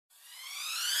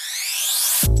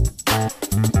Hi,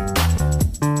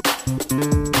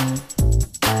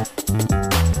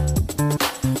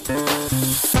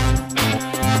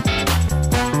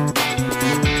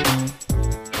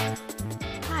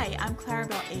 I'm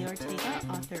Clarabelle A. Ortega,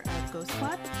 author of Ghost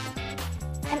Squad.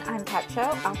 And I'm Kat Cho,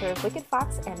 author of Wicked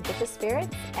Fox and Vicious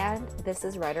Spirits, and this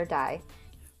is Ride or Die.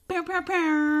 Bow, bow,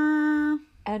 bow.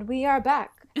 And we are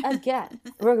back again.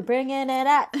 We're bringing it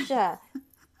at ya.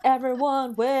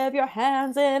 Everyone wave your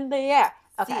hands in the air.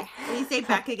 Okay. See, when you say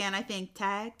back again, I think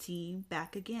tag team,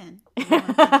 back again.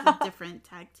 Everyone thinks of different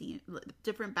tag team,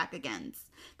 different back agains.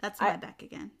 That's my back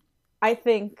again. I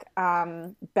think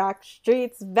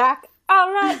Backstreet's back.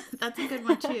 All right. That's a good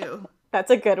one, too.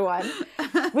 That's a good one.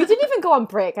 We didn't even go on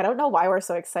break. I don't know why we're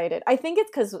so excited. I think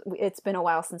it's because it's been a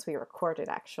while since we recorded,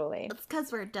 actually. It's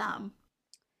because we're dumb.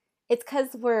 It's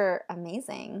because we're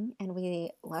amazing and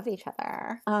we love each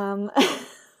other.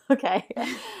 Okay.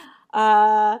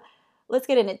 Let's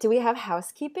get in it. Do we have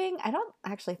housekeeping? I don't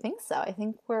actually think so. I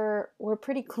think we're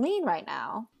pretty clean right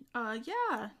now.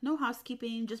 Yeah. No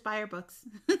housekeeping. Just buy our books.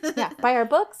 Yeah. Buy our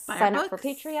books. Sign up for books.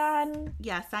 Patreon.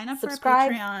 Yeah. Sign up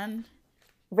Subscribe. for Patreon.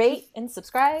 Rate and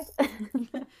subscribe.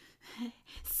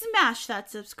 Smash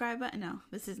that subscribe button. No,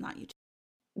 this is not YouTube.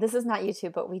 This is not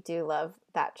YouTube, but we do love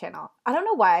that channel. I don't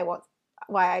know why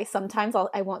I sometimes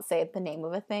I won't say the name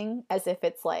of a thing as if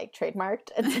it's like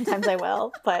trademarked, and sometimes I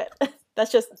will, but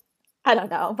that's just, I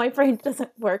don't know. My brain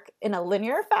doesn't work in a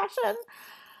linear fashion.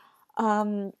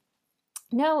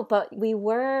 No, but we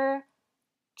were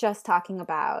just talking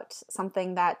about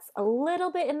something that's a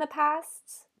little bit in the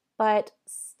past, but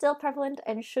still prevalent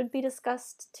and should be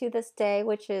discussed to this day,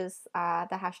 which is the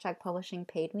hashtag Publishing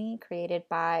Paid Me, created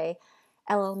by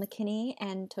L.L. McKinney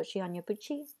and Tochi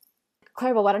Onyebuchi.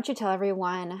 Clarabelle, why don't you tell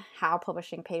everyone how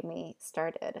Publishing Paid Me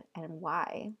started and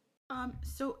why?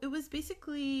 So it was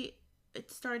basically,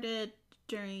 it started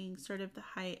during sort of the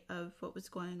height of what was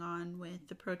going on with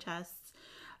the protests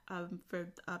for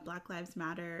Black Lives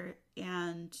Matter,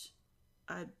 and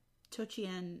Tochi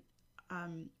and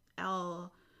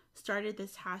L started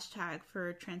this hashtag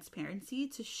for transparency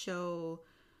to show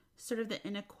sort of the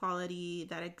inequality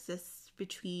that exists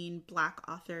between Black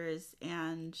authors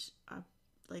and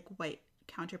like white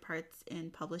counterparts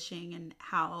in publishing, and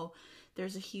how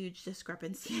there's a huge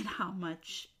discrepancy in how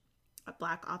much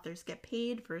Black authors get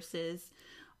paid versus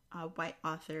white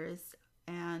authors.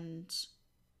 And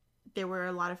there were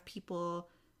a lot of people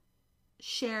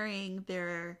sharing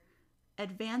their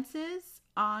advances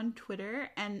on Twitter.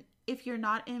 And if you're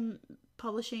not in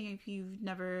publishing, if you've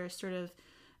never sort of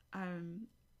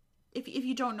if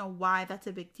you don't know why that's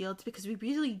a big deal, it's because we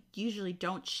really usually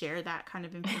don't share that kind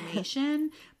of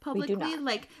information publicly. We do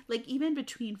not. Like even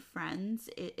between friends,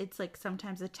 it's like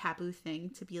sometimes a taboo thing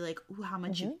to be like, ooh, how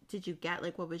much did you get?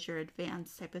 Like, what was your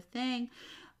advance type of thing,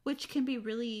 which can be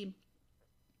really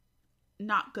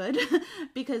not good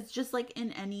because just like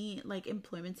in any like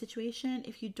employment situation,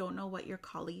 if you don't know what your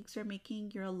colleagues are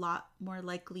making, you're a lot more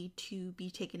likely to be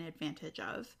taken advantage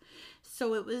of.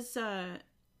 So it was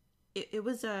it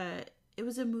was a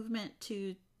movement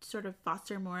to sort of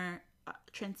foster more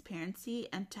transparency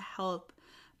and to help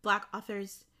Black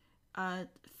authors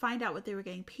find out what they were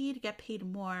getting paid, get paid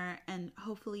more, and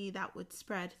hopefully that would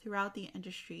spread throughout the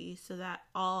industry so that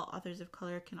all authors of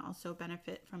color can also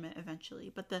benefit from it eventually.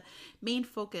 But the main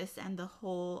focus and the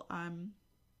whole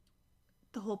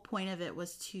point of it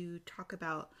was to talk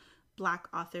about Black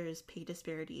authors' pay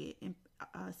disparity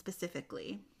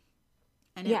specifically.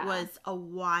 And it was a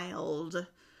wild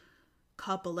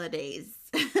couple of days.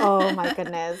 Oh my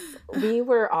goodness. We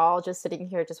were all just sitting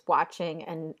here just watching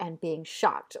and being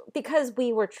shocked because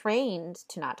we were trained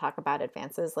to not talk about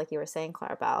advances, like you were saying,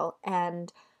 Clarabelle.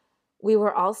 And we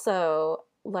were also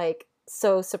like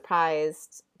so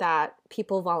surprised that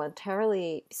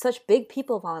such big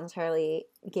people voluntarily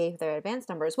gave their advance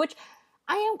numbers, which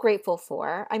I am grateful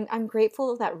for. I'm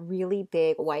grateful that really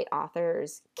big white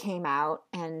authors came out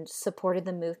and supported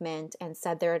the movement and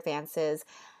said their advances.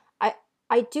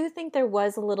 I do think there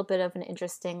was a little bit of an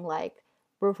interesting, like,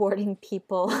 rewarding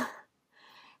people,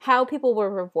 how people were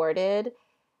rewarded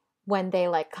when they,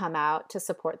 like, come out to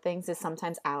support things is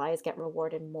sometimes allies get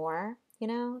rewarded more, you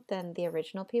know, than the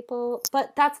original people.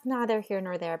 But that's neither here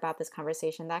nor there about this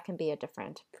conversation. That can be a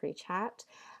different pre-chat.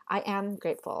 I am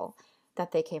grateful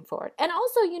that they came forward. And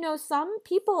also, you know, some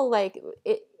people, like,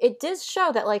 it does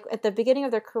show that, like, at the beginning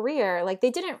of their career, like,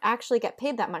 they didn't actually get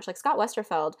paid that much. Like, Scott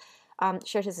Westerfeld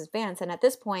shared his advance, and at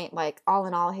this point, like, all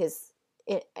in all,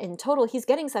 in total, he's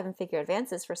getting 7-figure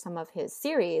advances for some of his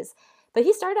series, but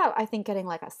he started out, I think, getting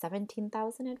like a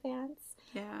 17,000 advance.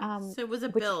 Yeah. So it was a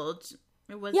build.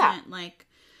 It wasn't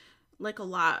like a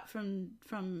lot from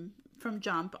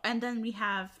Jump. And then we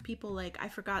have people like,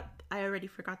 I already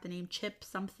forgot the name, Chip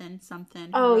something who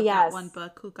Oh wrote that yes. one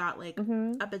book, who got like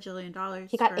Hmm. a bajillion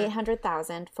dollars He got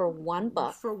 800,000 for one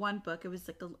book. for one book. It was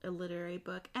like a literary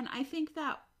book. And I think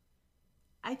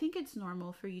it's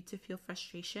normal for you to feel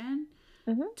frustration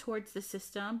towards the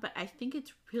system, but I think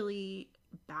it's really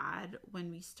bad when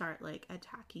we start like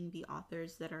attacking the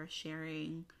authors that are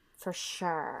sharing For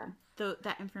sure.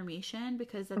 that information,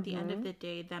 because at the end of the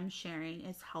day, them sharing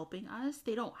is helping us.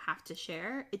 They don't have to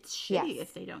share. It's shitty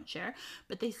if they don't share,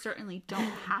 but they certainly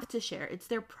don't have to share. It's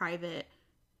their private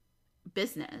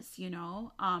business, you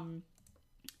know?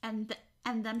 And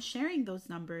them sharing those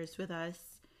numbers with us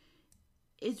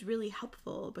is really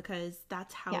helpful, because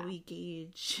that's how we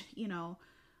gauge, you know,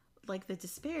 like the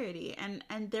disparity. And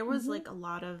there was like a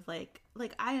lot of like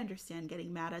I understand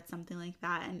getting mad at something like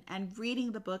that, and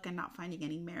reading the book and not finding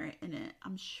any merit in it.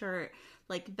 I'm sure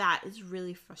like that is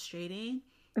really frustrating,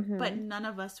 but none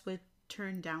of us would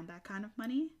turn down that kind of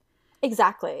money.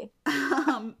 Exactly.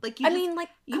 Like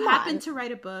you happen to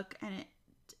write a book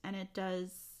and it does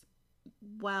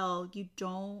well. You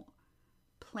don't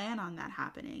plan on that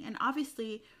happening, and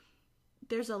obviously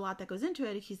there's a lot that goes into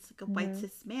it. He's like a white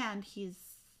cis man. He's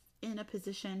in a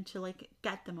position to like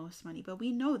get the most money, but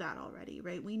we know that already,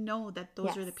 right? We know that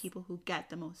those are the people who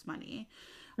get the most money.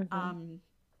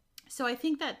 So I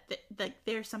think that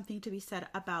there's something to be said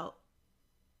about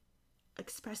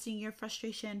expressing your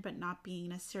frustration, but not being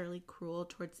necessarily cruel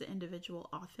towards the individual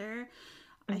author.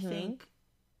 I think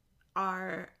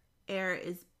our error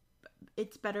is,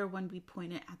 it's better when we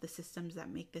point it at the systems that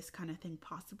make this kind of thing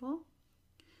possible.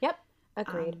 Yep.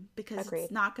 Agreed. Because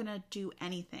it's not going to do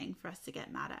anything for us to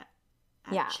get mad at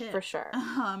Chip. For sure.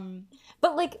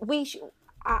 But like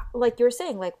like you were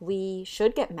saying, like we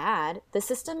should get mad. The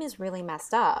system is really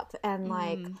messed up, and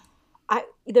like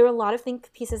there were a lot of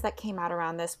think pieces that came out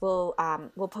around this. We'll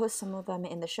post some of them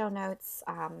in the show notes.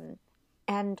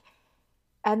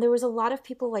 And there was a lot of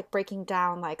people like breaking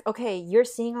down like, okay, you're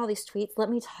seeing all these tweets. Let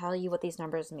me tell you what these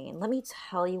numbers mean. Let me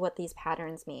tell you what these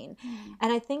patterns mean.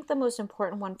 And I think the most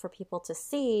important one for people to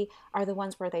see are the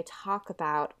ones where they talk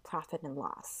about profit and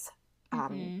loss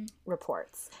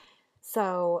reports.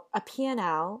 So a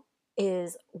P&L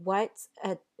is what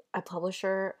a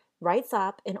publisher writes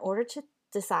up in order to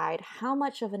decide how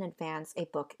much of an advance a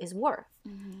book is worth.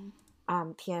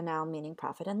 P&L meaning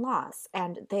profit and loss.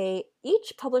 And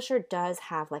each publisher does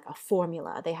have like a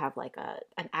formula. They have like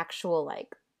an actual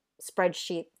like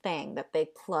spreadsheet thing that they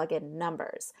plug in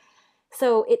numbers.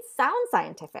 So it sounds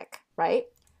scientific, right?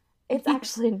 It's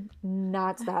actually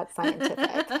not that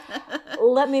scientific.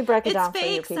 Let me break it down for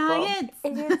you people. Science.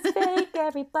 It's fake,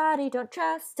 everybody, don't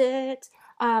trust it.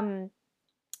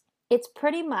 It's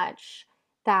pretty much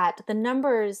that the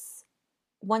numbers,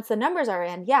 once the numbers are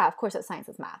in, yeah, of course it's science,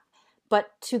 it's math.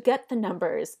 But to get the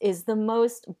numbers is the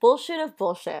most bullshit of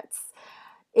bullshits.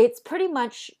 It's pretty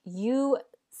much you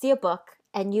see a book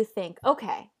and you think,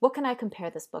 okay, what can I compare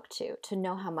this book to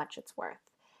know how much it's worth?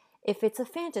 If it's a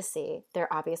fantasy,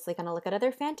 they're obviously going to look at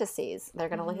other fantasies. They're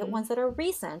going to look at ones that are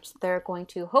recent. They're going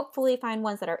to hopefully find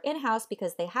ones that are in-house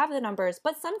because they have the numbers.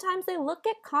 But sometimes they look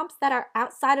at comps that are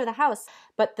outside of the house.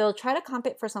 But they'll try to comp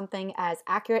it for something as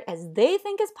accurate as they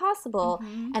think is possible.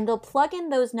 And they'll plug in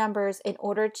those numbers in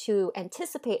order to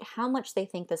anticipate how much they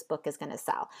think this book is going to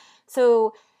sell.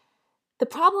 So the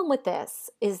problem with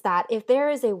this is that if there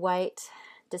is a white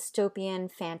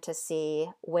dystopian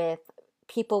fantasy with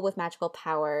people with magical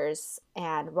powers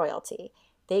and royalty,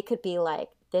 they could be like,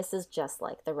 this is just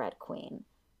like the Red Queen.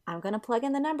 I'm going to plug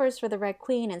in the numbers for the Red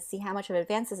Queen and see how much of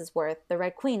advance this is worth. The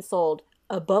Red Queen sold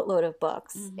a boatload of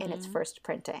books in its first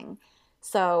printing.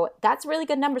 So that's really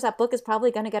good numbers. That book is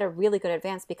probably going to get a really good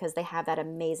advance because they have that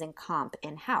amazing comp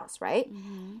in-house, right?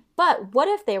 But what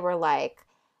if they were like,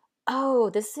 oh,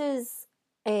 this is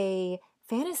a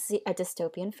fantasy, a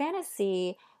dystopian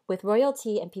fantasy with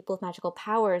royalty and people with magical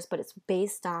powers, but it's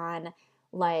based on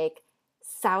like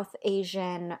South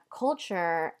Asian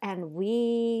culture, and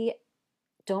we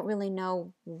don't really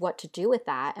know what to do with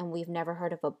that, and we've never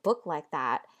heard of a book like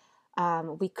that.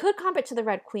 We could comp it to the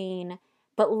Red Queen,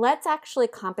 but let's actually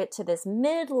comp it to this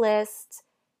mid-list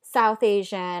South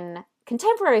Asian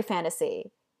contemporary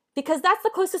fantasy, because that's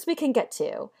the closest we can get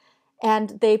to.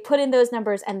 And they put in those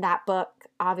numbers, and that book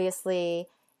obviously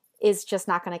is just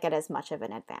not going to get as much of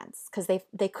an advance because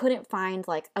they couldn't find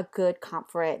like a good comp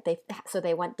for it. So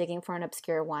they went digging for an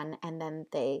obscure one, and then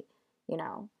they,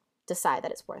 decide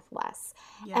that it's worth less.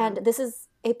 Yeah. And this is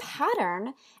a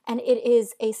pattern, and it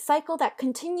is a cycle that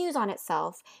continues on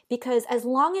itself, because as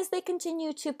long as they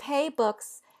continue to pay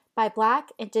books by Black,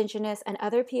 Indigenous, and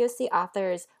other POC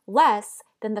authors less,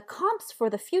 then the comps for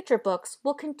the future books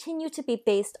will continue to be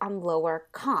based on lower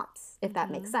comps, if that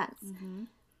makes sense.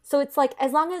 So it's like,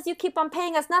 as long as you keep on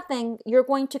paying us nothing, you're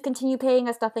going to continue paying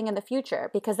us nothing in the future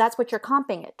because that's what you're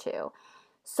comping it to.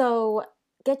 So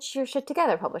get your shit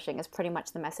together, publishing is pretty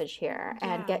much the message here.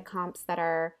 And get comps that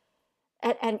are,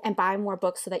 and buy more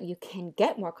books so that you can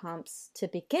get more comps to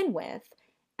begin with.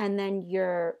 And then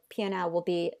your P&L will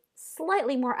be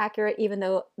slightly more accurate, even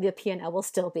though the P&L will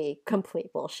still be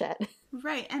complete bullshit.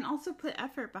 Right. And also put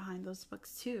effort behind those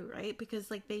books too, right?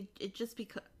 Because like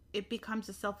it becomes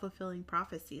a self-fulfilling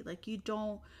prophecy. Like you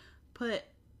don't put,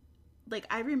 like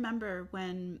I remember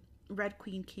when Red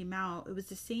Queen came out, it was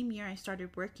the same year I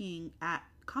started working at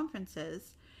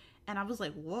conferences, and I was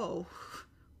like, whoa,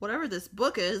 whatever this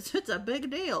book is, it's a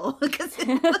big deal because it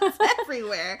was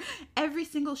everywhere. Every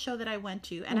single show that I went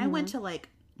to, and I went to like,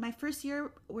 my first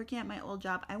year working at my old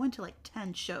job, I went to like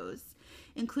 10 shows,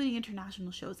 including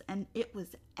international shows, and it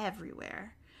was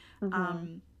everywhere.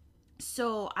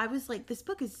 So I was like, this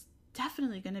book is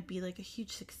definitely going to be like a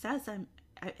huge success.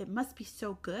 It must be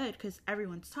so good because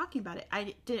everyone's talking about it.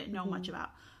 I didn't know much about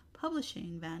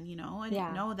publishing then, you know. I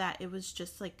didn't know that it was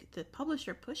just like the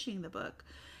publisher pushing the book.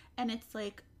 And it's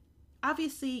like,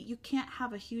 obviously you can't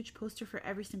have a huge poster for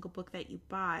every single book that you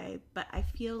buy, but I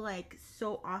feel like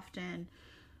so often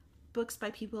books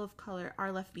by people of color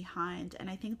are left behind, and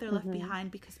I think they're left behind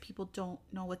because people don't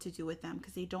know what to do with them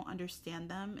because they don't understand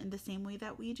them in the same way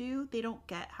that we do. They don't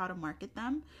get how to market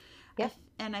them.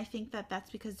 And I think that that's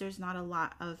because there's not a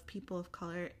lot of people of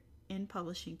color in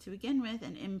publishing to begin with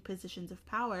and in positions of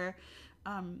power.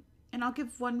 And I'll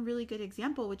give one really good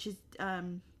example, which is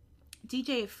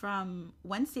DJ from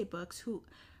Wednesday Books, who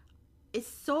is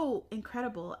so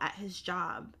incredible at his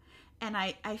job. And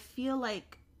I feel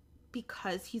like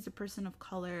because he's a person of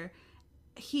color,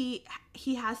 he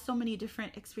has so many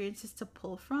different experiences to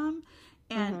pull from,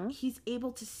 and he's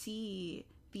able to see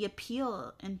the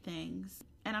appeal in things.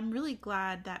 And I'm really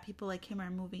glad that people like him are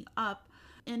moving up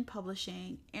in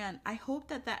publishing, and I hope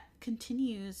that that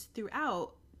continues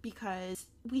throughout, because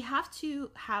we have to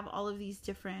have all of these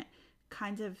different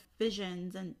kinds of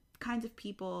visions and kinds of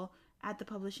people at the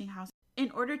publishing house in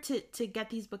order to get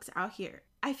these books out here.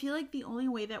 I feel like the only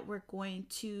way that we're going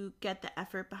to get the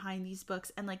effort behind these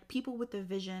books and like people with the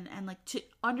vision and like to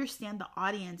understand the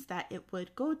audience that it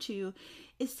would go to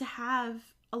is to have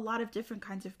a lot of different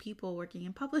kinds of people working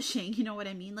in publishing. You know what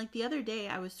I mean? Like the other day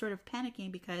I was sort of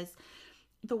panicking because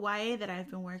the YA that I've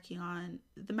been working on,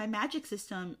 my magic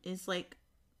system is, like,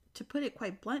 to put it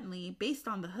quite bluntly, based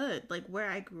on the hood, like where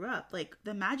I grew up. Like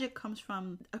the magic comes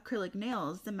from acrylic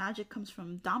nails, the magic comes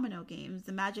from domino games,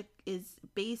 the magic is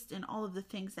based in all of the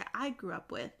things that I grew up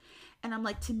with. And I'm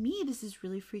like, to me this is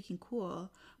really freaking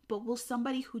cool, but will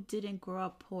somebody who didn't grow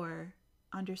up poor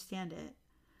understand it?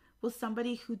 Will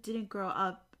somebody who didn't grow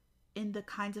up in the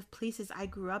kinds of places I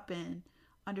grew up in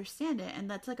understand it?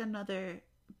 And that's like another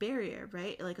barrier,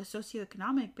 right? Like a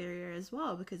socioeconomic barrier as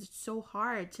well, because it's so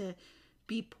hard to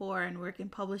be poor and work in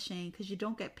publishing because you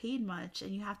don't get paid much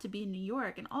and you have to be in New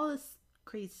York and all this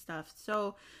crazy stuff.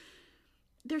 So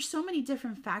there's so many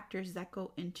different factors that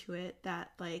go into it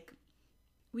that, like,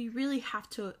 we really have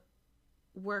to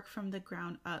work from the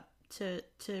ground up to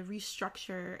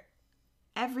restructure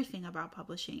everything about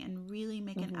publishing and really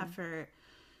make an effort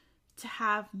to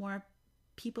have more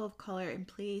people of color in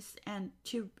place, and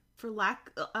to, for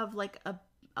lack of like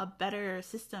a better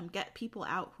system, get people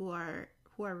out who are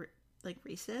like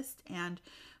racist and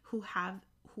who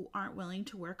aren't willing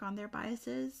to work on their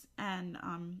biases, and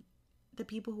the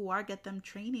people who are, get them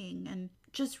training and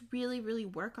just really, really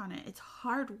work on it. It's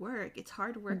hard work. It's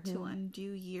hard work to undo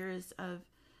years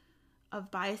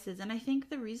of biases. And I think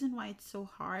the reason why it's so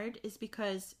hard is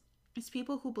because it's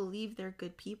people who believe they're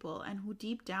good people and who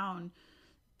deep down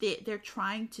they're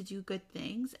trying to do good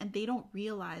things, and they don't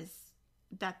realize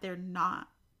that they're not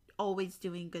always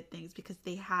doing good things because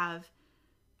they have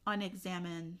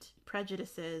unexamined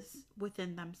prejudices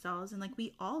within themselves. And like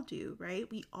we all do, right?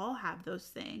 We all have those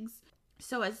things.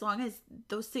 So as long as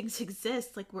those things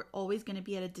exist, like we're always going to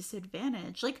be at a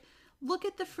disadvantage. Like look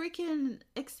at the freaking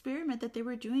experiment that they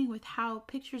were doing with how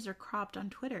pictures are cropped on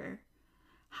Twitter.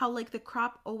 How like the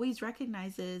crop always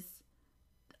recognizes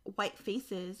white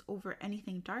faces over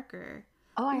anything darker.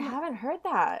 Oh, I haven't heard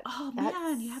that. Oh, That's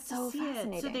man, you have so to see it.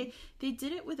 So fascinating. they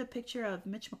did it with a picture of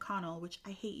Mitch McConnell, which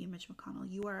I hate you, Mitch McConnell.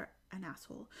 You are an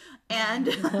asshole. And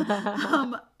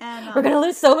we're gonna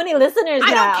lose so many listeners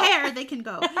I now. don't care. They can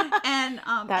go. And and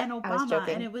I was Obama,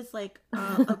 joking. and it was like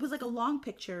a long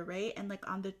picture, right? And like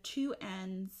on the two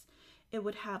ends, it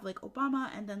would have like Obama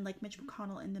and then like Mitch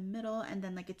McConnell in the middle, and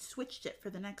then like it switched it for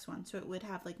the next one, so it would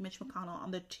have like Mitch McConnell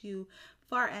on the two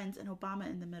far ends and Obama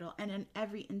in the middle, and in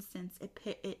every instance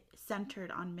it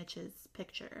centered on Mitch's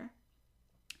picture.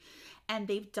 And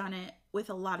they've done it with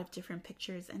a lot of different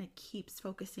pictures, and it keeps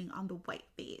focusing on the white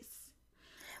face.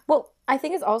 Well, I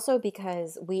think it's also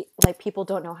because people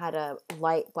don't know how to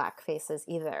light black faces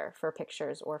either for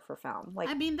pictures or for film. Like,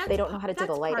 I mean, they don't know how to do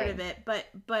the lighting. That's part of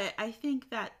it, but I think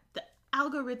that the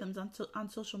algorithms on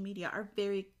social media are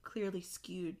very clearly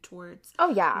skewed towards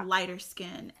lighter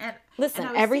skin. And listen,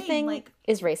 and everything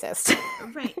is racist.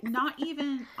 Right. Not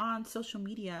even on social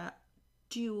media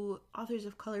do authors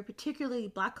of color, particularly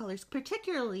black colors,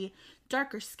 particularly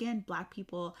darker skinned black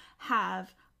people,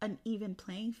 have an even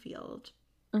playing field.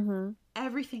 Mm-hmm.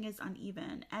 Everything is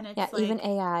uneven, and it's even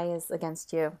AI is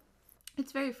against you.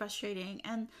 It's very frustrating,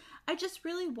 and I just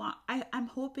really want. I'm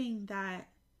hoping that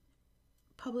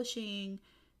publishing,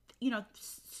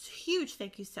 huge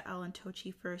thank yous to Ellen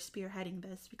Tochi for spearheading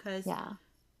this, because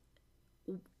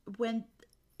when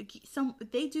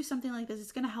they do something like this,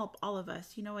 it's going to help all of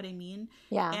us. You know what I mean?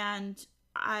 Yeah. And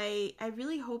I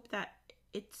really hope that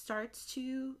it starts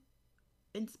to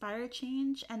inspire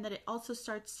change, and that it also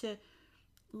starts to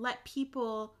let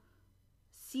people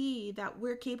see that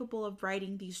we're capable of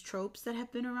writing these tropes that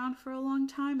have been around for a long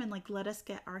time, and like let us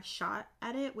get our shot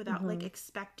at it without like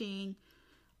expecting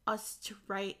us to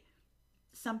write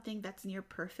something that's near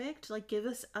perfect. Like, give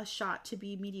us a shot to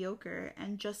be mediocre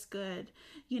and just good.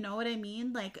 You know what I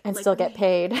mean? And still get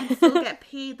paid. And still get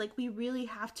paid. Like, we really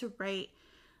have to write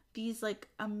these like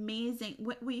amazing,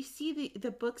 when we see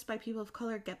the books by people of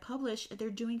color get published, they're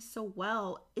doing so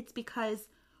well. It's because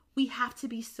we have to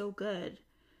be so good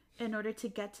in order to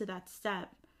get to that step.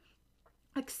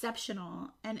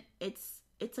 Exceptional. And it's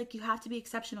like you have to be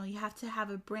exceptional. You have to have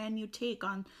a brand new take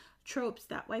on tropes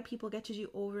that white people get to do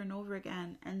over and over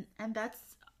again. And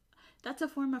that's a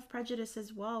form of prejudice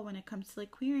as well when it comes to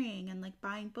like querying and like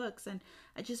buying books. And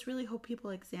I just really hope people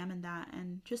examine that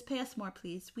and just pay us more,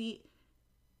 please. We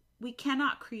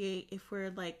cannot create if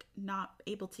we're like not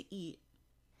able to eat.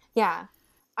 Yeah.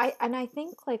 I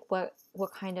think like what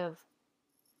kind of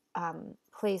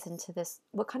plays into this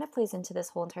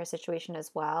whole entire situation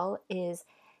as well is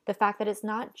the fact that it's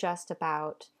not just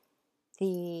about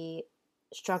the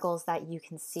struggles that you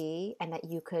can see and that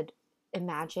you could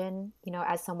imagine,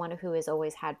 as someone who has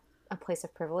always had a place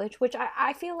of privilege, which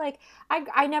I feel like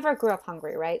I never grew up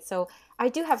hungry, right? So I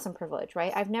do have some privilege,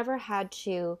 right? I've never had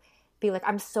to be like,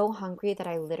 I'm so hungry that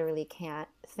I literally can't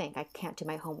think. I can't do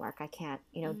my homework. I can't,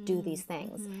 do these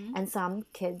things. Mm-hmm. And some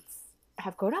kids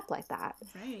have grown up like that.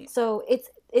 Right. So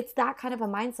it's that kind of a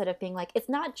mindset of being like, it's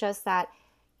not just that,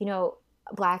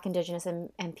 Black, Indigenous,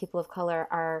 and people of color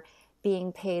are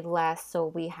being paid less, so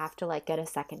we have to like get a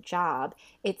second job.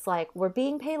 It's like, we're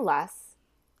being paid less,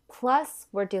 plus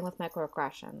we're dealing with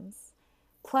microaggressions,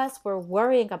 plus we're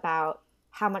worrying about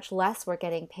how much less we're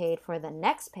getting paid for the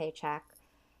next paycheck.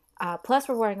 Plus,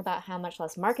 we're worrying about how much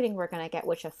less marketing we're going to get,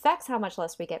 which affects how much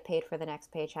less we get paid for the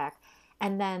next paycheck.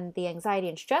 And then the anxiety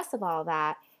and stress of all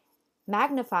that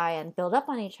magnify and build up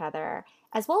on each other,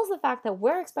 as well as the fact that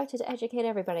we're expected to educate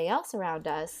everybody else around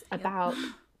us about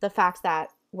the fact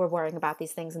that we're worrying about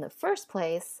these things in the first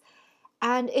place.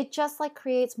 And it just like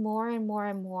creates more and more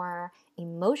and more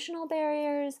emotional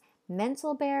barriers,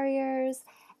 mental barriers.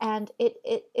 And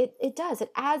it does.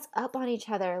 It adds up on each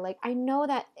other. Like, I know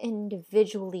that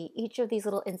individually, each of these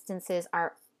little instances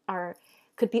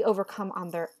could be overcome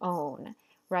on their own,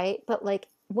 right? But like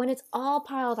when it's all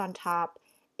piled on top,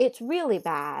 it's really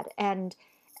bad. And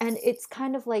it's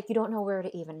kind of like you don't know where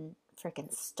to even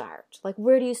freaking start. Like,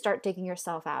 where do you start digging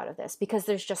yourself out of this? Because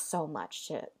there's just so much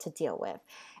to deal with.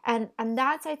 And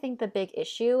that's, I think, the big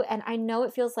issue. And I know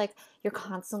it feels like you're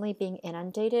constantly being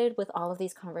inundated with all of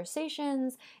these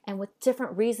conversations and with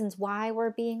different reasons why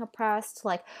we're being oppressed.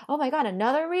 Like, oh my God,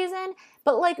 another reason?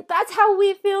 But like, that's how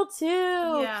we feel too.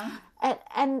 Yeah.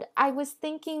 And I was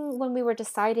thinking when we were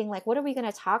deciding, like, what are we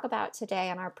going to talk about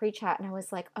today on our pre-chat? And I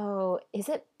was like, oh, is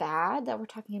it bad that we're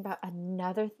talking about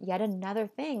yet another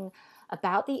thing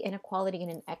about the inequality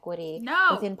and inequity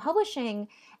within publishing?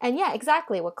 And yeah,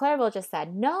 exactly what Clarabelle just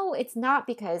said. No, it's not,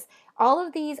 because all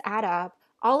of these add up.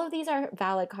 All of these are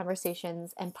valid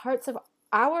conversations and parts of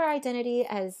our identity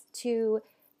as two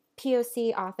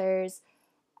POC authors,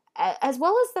 as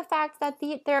well as the fact that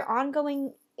there are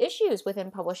ongoing issues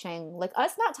within publishing. Like,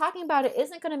 us not talking about it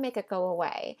isn't going to make it go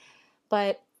away.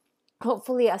 But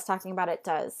hopefully us talking about it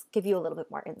does give you a little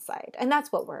bit more insight. And that's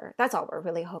all we're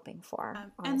really hoping for,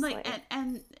 and honestly. like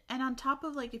and on top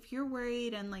of like, if you're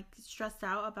worried and like stressed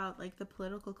out about like the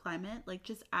political climate, like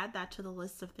just add that to the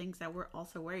list of things that we're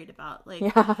also worried about. Like,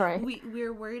 yeah, right.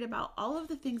 we're worried about all of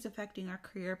the things affecting our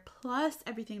career plus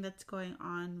everything that's going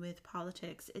on with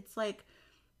politics. It's like,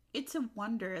 it's a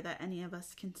wonder that any of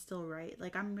us can still write.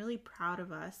 Like, I'm really proud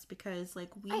of us because like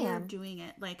we are doing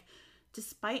it. Like,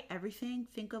 despite everything,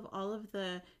 think of all of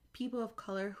the people of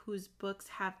color whose books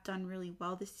have done really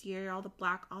well this year, all the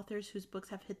Black authors whose books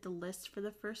have hit the list for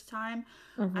the first time.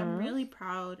 Mm-hmm. I'm really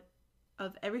proud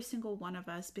of every single one of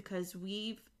us because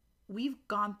we've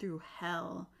gone through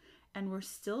hell and we're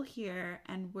still here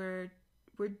and we're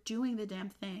doing the damn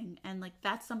thing, and like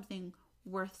that's something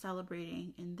worth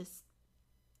celebrating in this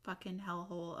fucking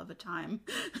hellhole of a time.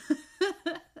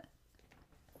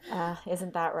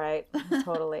 Isn't that right?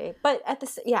 Totally. But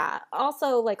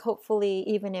also, like, hopefully,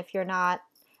 even if you're not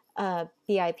a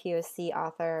BIPOC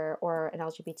author or an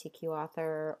LGBTQ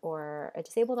author or a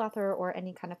disabled author or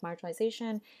any kind of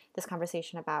marginalization, this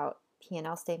conversation about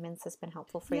P&L statements has been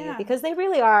helpful for you because they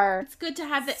really are. It's good to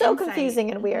have the so insight.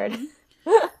 Confusing and weird.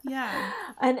 Yeah.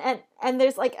 And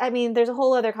there's like, I mean, there's a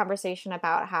whole other conversation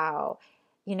about how,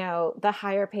 you know, the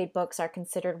higher paid books are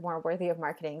considered more worthy of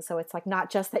marketing. So it's like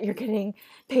not just that you're getting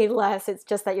paid less, it's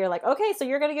just that you're like, okay, so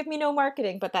you're going to give me no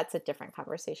marketing, but that's a different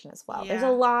conversation as well. Yeah. There's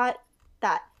a lot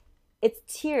that it's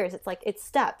tiers, it's like it's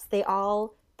steps. They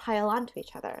all pile onto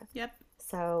each other. Yep.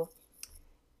 So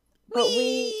but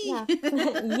Yay,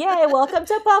 welcome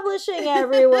to publishing,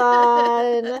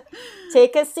 everyone.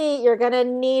 Take a seat. You're going to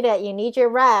need it. You need your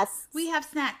rest. We have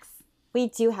snacks. We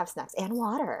do have snacks and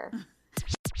water.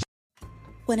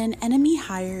 When an enemy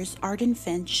hires Arden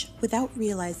Finch without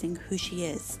realizing who she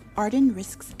is, Arden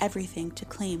risks everything to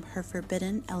claim her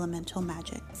forbidden elemental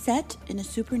magic. Set in a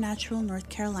supernatural North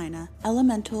Carolina,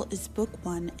 Elemental is book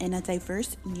 1 in a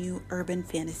diverse new urban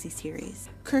fantasy series.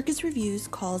 Kirkus Reviews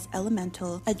calls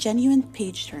Elemental a genuine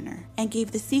page-turner and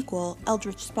gave the sequel,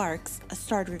 Eldritch Sparks, a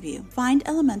starred review. Find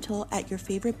Elemental at your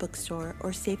favorite bookstore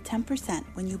or save 10%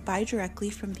 when you buy directly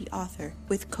from the author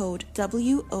with code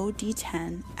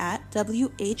WOD10 at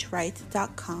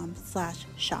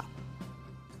whwrites.com/shop.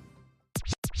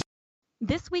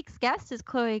 This week's guest is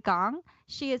Chloe Gong.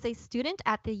 She is a student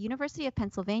at the University of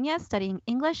Pennsylvania studying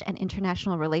English and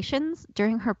international relations.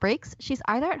 During her breaks, she's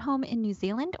either at home in New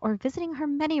Zealand or visiting her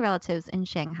many relatives in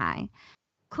Shanghai.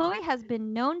 Chloe has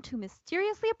been known to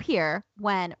mysteriously appear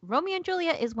when Romeo and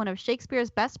Juliet is one of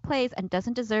Shakespeare's best plays and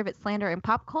doesn't deserve its slander in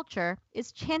pop culture,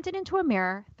 is chanted into a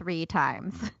mirror 3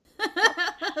 times.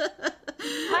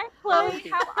 Hi,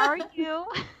 Chloe. How are you?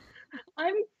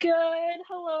 I'm good.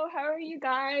 Hello, how are you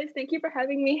guys? Thank you for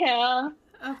having me here.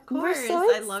 Of course. We're so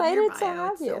excited I love your bio. To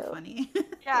have it's you. So funny.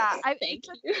 Yeah, thank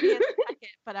you.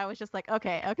 But I was just like,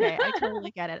 okay, I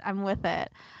totally get it. I'm with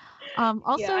it.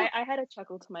 Also, yeah, I had a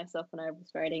chuckle to myself when I was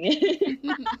writing it.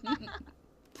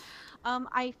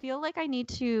 I feel like I need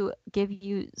to give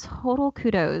you total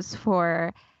kudos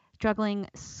for juggling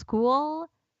school,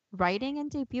 writing and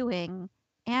debuting,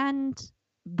 and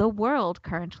the world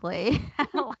currently at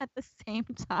the same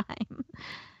time.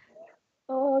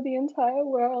 Oh, the entire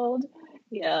world.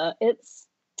 Yeah, it's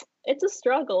a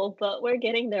struggle, but we're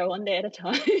getting there one day at a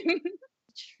time.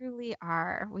 Truly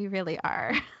are. We really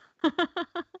are.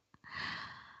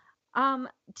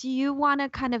 Do you want to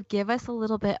kind of give us a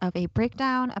little bit of a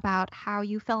breakdown about how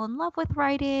you fell in love with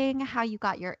writing, how you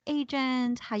got your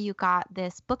agent, how you got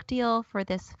this book deal for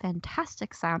this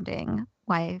fantastic sounding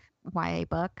YA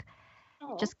book?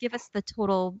 Oh. Just give us the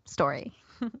total story.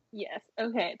 Yes.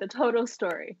 Okay. The total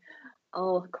story.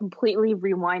 I'll completely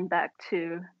rewind back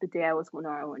to the day I was born. No,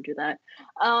 I won't do that.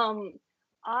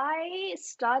 I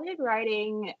started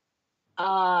writing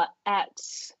at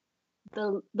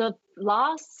the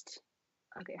last.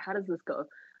 Okay, how does this go?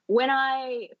 When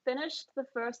I finished the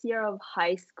first year of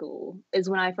high school is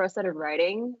when I first started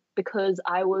writing because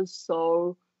I was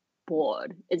so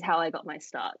bored. Is how I got my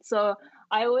start. So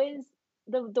I always.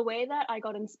 The way that I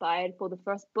got inspired for the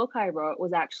first book I wrote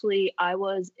was actually I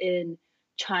was in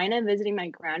China visiting my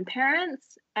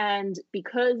grandparents, and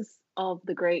because of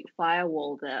the Great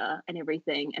Firewall there and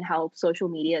everything and how social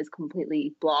media is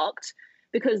completely blocked,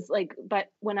 because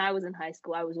but when I was in high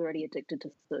school I was already addicted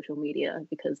to social media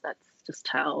because that's just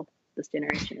how this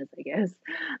generation is, I guess.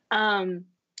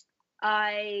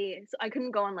 I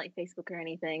couldn't go on like Facebook or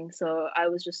anything, so I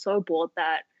was just so bored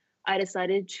that I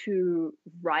decided to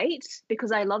write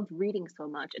because I loved reading so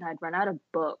much and I'd run out of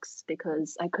books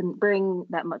because I couldn't bring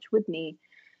that much with me.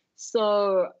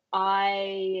 So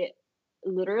I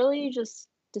literally just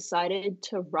decided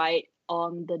to write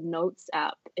on the notes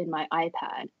app in my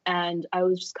iPad, and I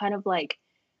was just kind of like,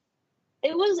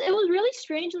 it was really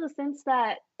strange in the sense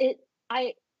that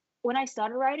I when I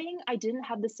started writing, I didn't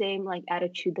have the same like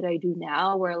attitude that I do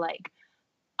now, where like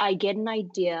I get an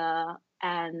idea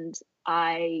and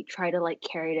I try to like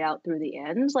carry it out through the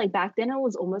end. Like back then, it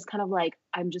was almost kind of like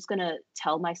I'm just gonna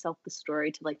tell myself the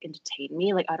story to like entertain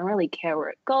me. Like I don't really care where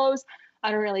it goes. I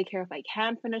don't really care if I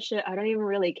can finish it. I don't even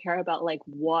really care about like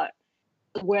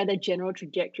where the general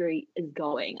trajectory is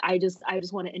going. I just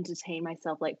want to entertain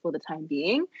myself like for the time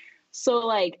being. So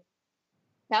like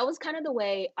that was kind of the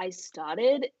way I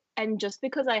started. And just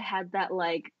because I had that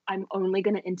like I'm only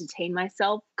gonna entertain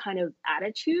myself kind of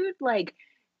attitude, like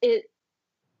it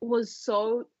was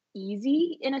so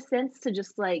easy in a sense to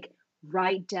just like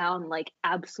write down like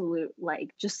absolute like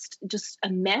just a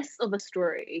mess of a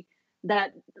story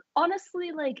that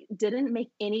honestly like didn't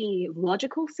make any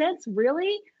logical sense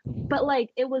really, but like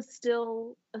it was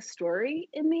still a story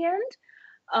in the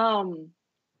end.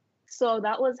 So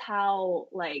that was how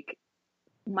like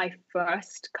my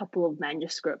first couple of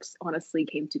manuscripts honestly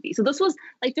came to be. So this was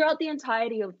like throughout the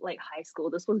entirety of like high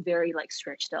school, this was very like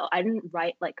stretched out. I didn't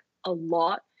write like a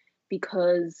lot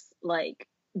because like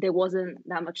there wasn't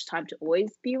that much time to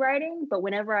always be writing, but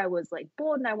whenever I was like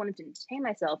bored and I wanted to entertain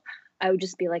myself, I would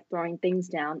just be like throwing things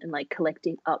down and like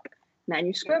collecting up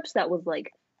manuscripts that was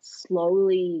like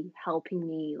slowly helping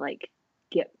me like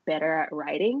get better at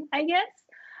writing, I guess.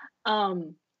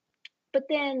 But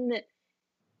then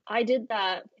I did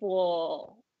that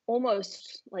for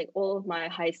almost like all of my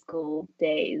high school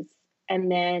days.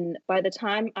 And then by the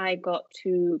time I got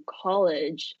to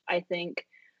college, I think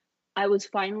I was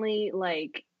finally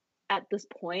like at this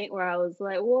point where I was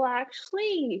like, well,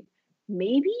 actually,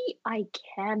 maybe I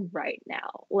can write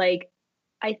now. Like,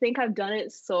 I think I've done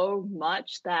it so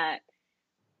much that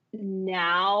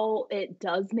now it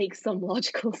does make some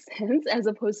logical sense as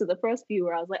opposed to the first few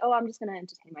where I was like, oh, I'm just going to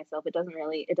entertain myself. It doesn't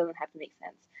have to make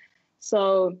sense.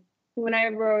 So when I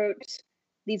wrote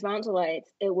These Mountain Lights,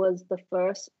 it was the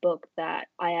first book that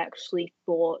I actually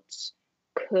thought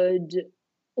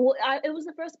it was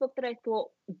the first book that I thought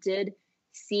did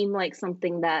seem like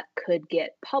something that could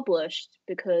get published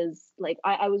because like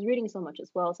I was reading so much as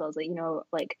well. So I was like,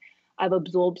 like I've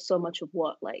absorbed so much of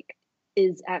what like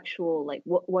is actual, like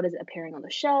what is appearing on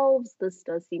the shelves. This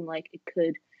does seem like it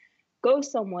could go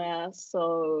somewhere.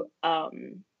 So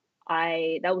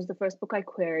that was the first book I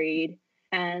queried,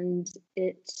 and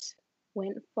it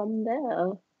went from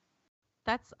there.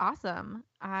 That's awesome.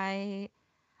 I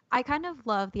kind of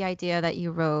love the idea that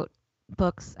you wrote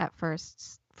books at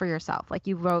first for yourself. Like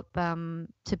you wrote them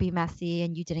to be messy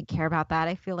and you didn't care about that.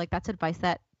 I feel like that's advice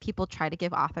that people try to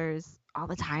give authors all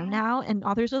the time now. And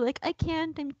authors are like, I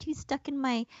can't, I'm too stuck in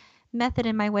my method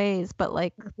and my ways. But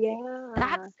like,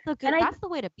 that's the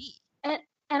way to be. And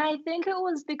I think it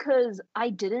was because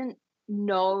I didn't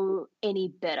know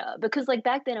any better, because like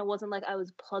back then it wasn't like I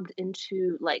was plugged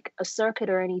into like a circuit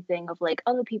or anything of like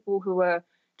other people who were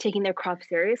taking their craft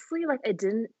seriously. Like it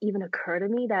didn't even occur to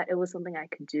me that it was something I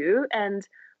could do. And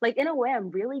like in a way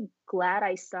I'm really glad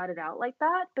I started out like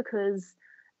that, because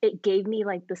it gave me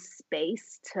like the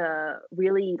space to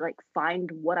really like find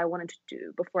what I wanted to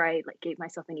do before I like gave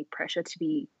myself any pressure to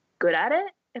be good at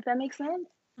it, if that makes sense.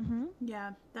 Mm-hmm.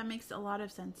 Yeah, that makes a lot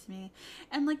of sense to me.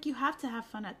 And like you have to have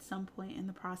fun at some point in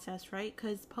the process, right?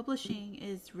 Because publishing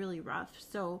is really rough.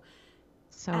 So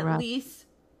at rough. least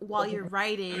while you're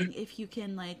writing, if you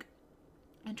can like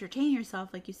entertain yourself,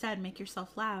 like you said, make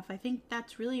yourself laugh, I think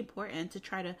that's really important to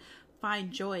try to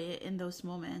find joy in those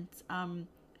moments.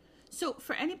 So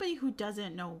for anybody who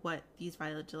doesn't know what These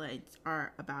Violet Delights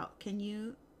are about, can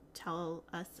you tell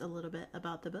us a little bit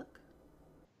about the book?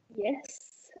 Yes.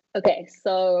 Okay,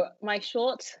 so my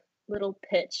short little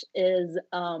pitch is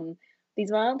These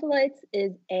Violet Delights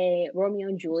is a Romeo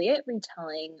and Juliet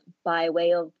retelling by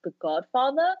way of The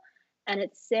Godfather, and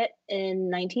it's set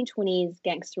in 1920s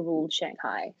gangster-ruled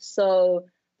Shanghai. So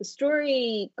the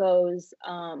story goes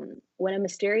when a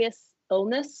mysterious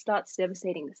illness starts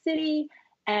devastating the city,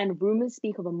 and rumors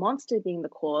speak of a monster being the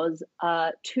cause,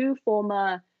 two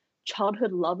former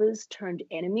childhood lovers turned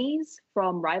enemies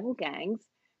from rival gangs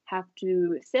have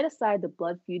to set aside the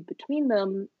blood feud between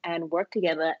them and work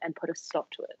together and put a stop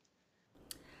to it.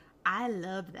 I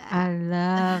love that. I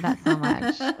love that so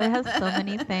much. It has so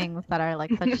many things that are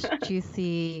like such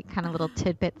juicy kind of little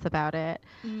tidbits about it.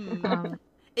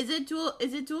 Is it dual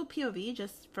POV,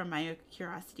 just from my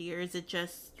curiosity, or is it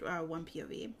just one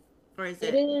POV? Or is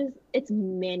it? It's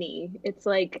many. It's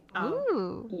like,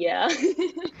 ooh, yeah.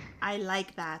 I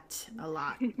like that a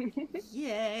lot.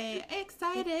 Yay!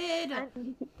 Excited.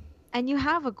 And you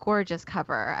have a gorgeous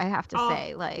cover, I have to Oh,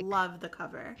 say. Like, love the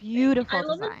cover. beautiful I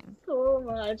love it design. so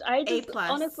much. I A just plus.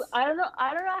 honestly, I don't know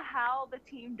how the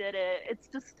team did it. It's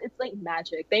like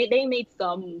magic. They made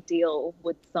some deal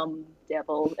with some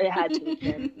devil. It had to have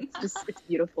been. It's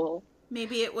beautiful.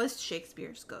 Maybe it was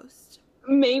Shakespeare's ghost.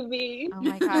 Maybe Oh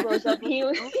my he gosh. rose up. He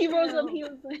So he rose up. true. He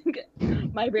was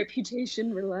like, my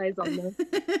reputation relies on this.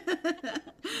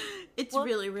 It's Well,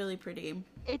 really, really pretty.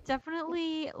 it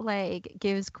definitely like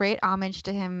gives great homage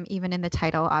to him, even in the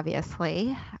title,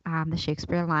 obviously, the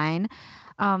Shakespeare line.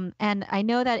 And I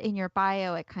know that in your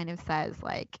bio, it kind of says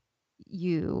like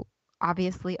you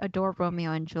obviously adore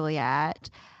Romeo and Juliet.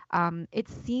 It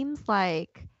seems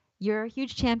like you're a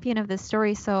huge champion of this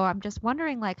story. So I'm just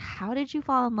wondering, like, how did you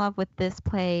fall in love with this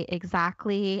play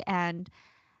exactly? And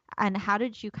how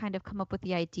did you kind of come up with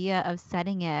the idea of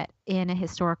setting it in a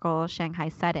historical Shanghai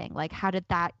setting? Like, how did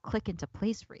that click into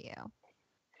place for you?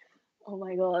 Oh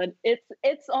my God.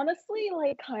 It's honestly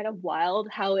like kind of wild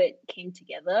how it came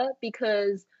together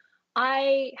because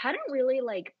I hadn't really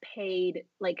like paid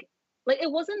like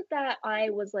it wasn't that I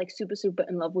was like super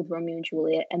in love with Romeo and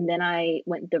Juliet and then I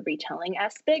went the retelling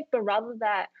aspect, but rather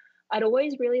that I'd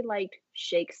always really liked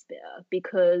Shakespeare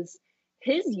because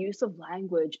his use of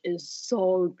language is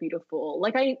so beautiful.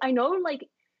 Like I know like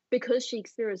because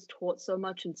Shakespeare is taught so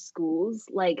much in schools,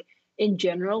 like in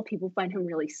general, people find him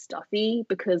really stuffy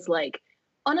because, like,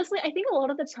 honestly, I think a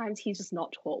lot of the times he's just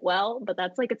not taught well, but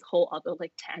that's like its whole other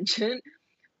like tangent.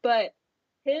 But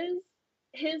his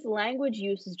his language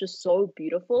use is just so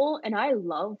beautiful, and I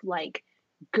love like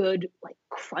good like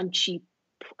crunchy.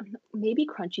 Maybe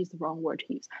crunchy is the wrong word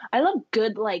to use. I love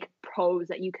good like prose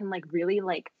that you can like really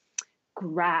like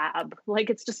grab. Like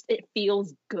it's just it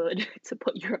feels good to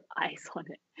put your eyes on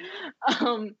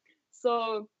it.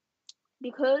 So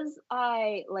because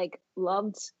I like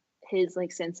loved his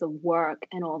like sense of work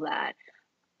and all that,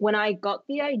 when I got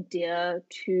the idea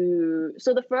to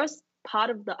so the first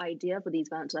part of the idea for these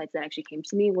Valentines that actually came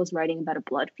to me was writing about a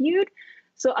blood feud.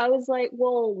 So I was like,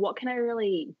 well, what can I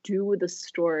really do with the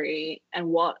story and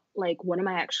what am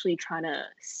I actually trying to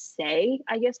say,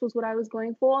 I guess was what I was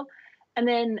going for. And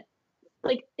then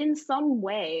like in some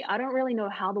way, I don't really know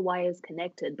how the wires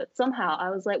connected, but somehow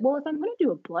I was like, well, if I'm gonna do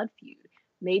a blood feud,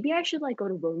 maybe I should like go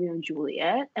to Romeo and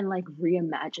Juliet and like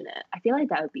reimagine it. I feel like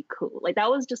that would be cool. Like that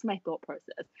was just my thought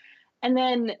process. And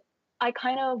then I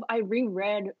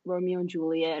reread Romeo and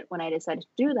Juliet when I decided to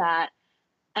do that.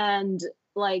 And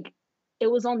like it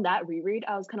was on that reread,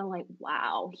 I was kind of like,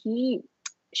 wow, he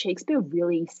Shakespeare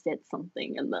really said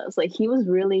something in this. Like he was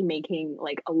really making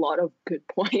like a lot of good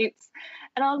points.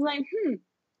 And I was like,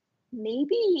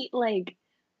 maybe like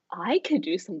I could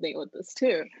do something with this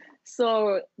too.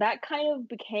 So that kind of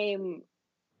became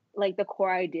like the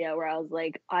core idea where I was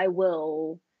like, I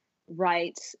will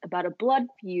write about a blood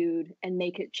feud and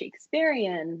make it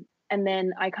Shakespearean. And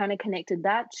then I kind of connected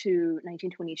that to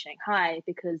 1920 Shanghai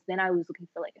because then I was looking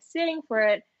for like a setting for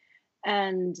it.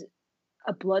 And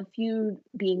a blood feud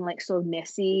being like so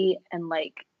messy and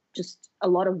like just a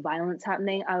lot of violence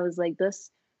happening, I was like, this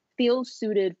feels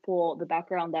suited for the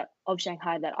background that of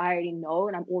Shanghai that I already know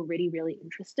and I'm already really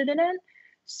interested in it.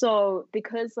 So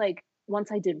because like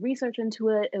once I did research into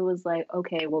it, it was like,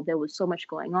 okay, well, there was so much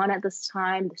going on at this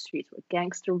time. The streets were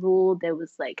gangster ruled. There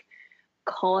was like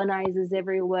colonizers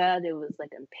everywhere. There was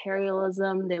like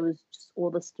imperialism. There was just all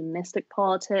this domestic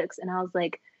politics. And I was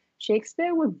like,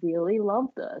 Shakespeare would really love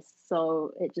this.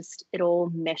 So it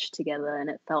all meshed together and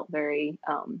it felt very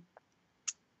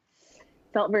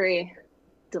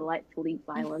delightfully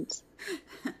violent.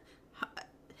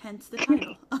 Hence the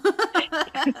title.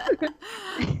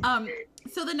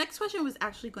 So the next question was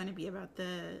actually going to be about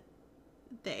the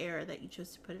era that you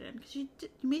chose to put it in because you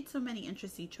made so many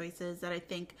interesting choices that I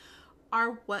think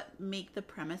are what make the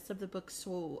premise of the book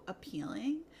so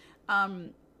appealing.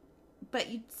 But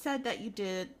you said that you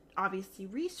did obviously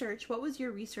research. What was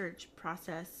your research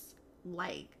process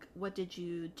like? What did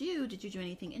you do? Did you do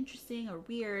anything interesting or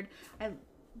weird? I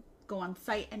go on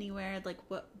site anywhere? Like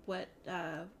what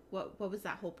was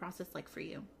that whole process like for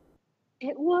you?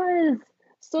 It was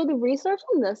so the research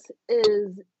on this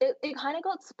is it kind of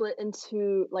got split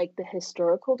into like the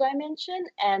historical dimension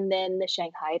and then the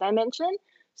Shanghai dimension.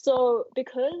 So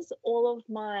because all of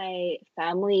my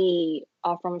family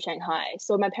are from Shanghai,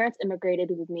 so my parents immigrated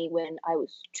with me when I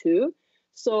was 2.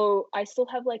 So I still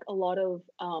have like a lot of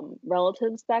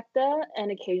relatives back there,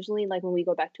 and occasionally like when we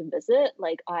go back to visit,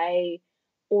 like I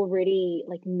already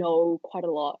like know quite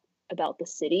a lot about the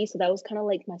city. So that was kind of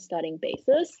like my starting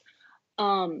basis.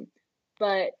 Um,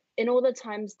 but in all the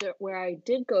times where I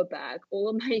did go back, all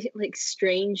of my like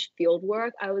strange field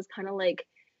work, I was kind of like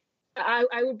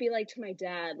I would be like to my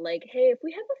dad, like, hey, if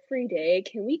we have a free day,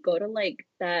 can we go to like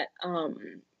that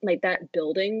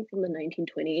building from the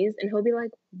 1920s? And he'll be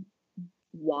like,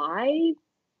 why?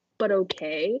 But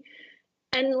okay.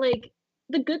 And like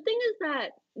the good thing is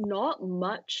that not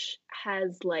much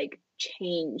has like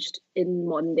changed in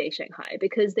modern day Shanghai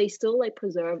because they still like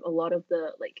preserve a lot of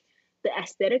the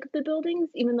aesthetic of the buildings,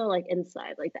 even though like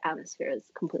inside like the atmosphere is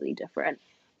completely different.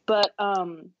 But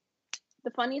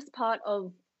the funniest part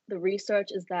of the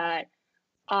research is that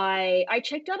I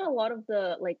checked out a lot of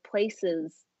the like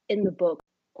places in the book.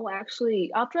 Well,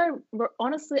 actually,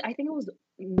 honestly, I think it was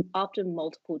after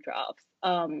multiple drafts.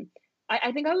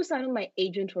 I think I was signing my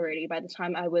agent already by the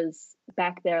time I was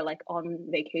back there, like on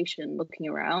vacation, looking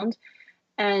around.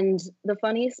 And the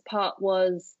funniest part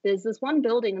was there's this one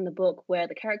building in the book where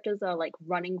the characters are like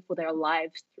running for their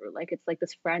lives through, like it's like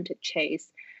this frantic chase.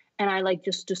 And I like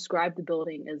just described the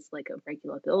building as like a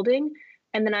regular building.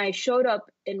 And then I showed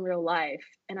up in real life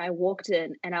and I walked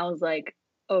in and I was like,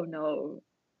 oh no,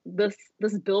 this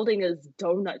building is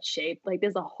donut shaped. Like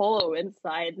there's a hollow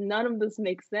inside. None of this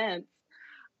makes sense.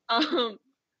 Um,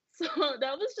 so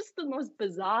that was just the most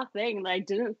bizarre thing that I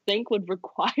didn't think would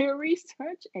require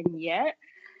research, and yet.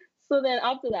 So then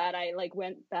after that, I like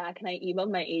went back and I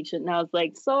emailed my agent, and I was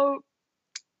like, "So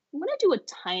I'm gonna do a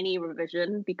tiny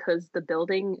revision because the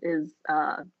building is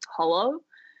hollow,"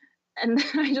 and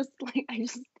then I just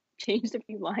changed a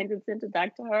few lines and sent it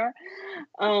back to her.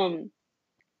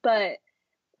 But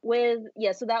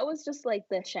so that was just like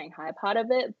the Shanghai part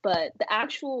of it, but the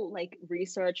actual like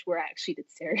research where I actually did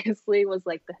seriously was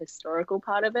like the historical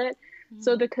part of it.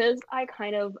 So because I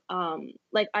kind of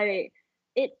like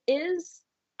it is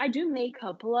I do make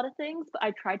up a lot of things, but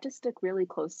I tried to stick really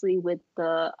closely with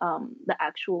the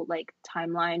actual like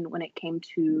timeline when it came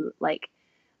to like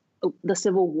the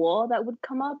civil war that would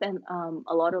come up and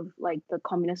a lot of like the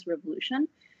communist revolution.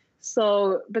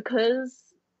 So because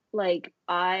like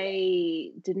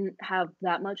I didn't have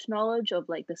that much knowledge of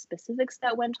like the specifics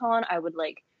that went on, I would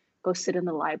like go sit in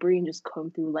the library and just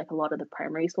comb through like a lot of the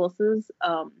primary sources,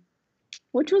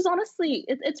 which was honestly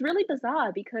it's really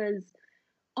bizarre because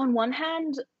on one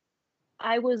hand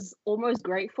I was almost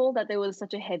grateful that there was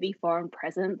such a heavy foreign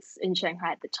presence in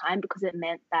Shanghai at the time because it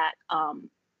meant that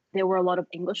there were a lot of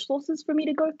English sources for me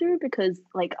to go through because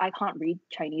like I can't read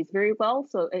Chinese very well,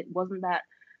 so it wasn't that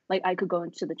like I could go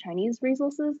into the Chinese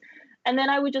resources. And then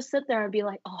I would just sit there and be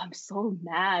like, oh, I'm so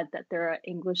mad that there are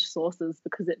English sources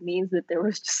because it means that there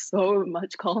was just so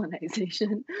much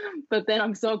colonization. But then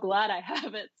I'm so glad I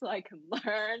have it so I can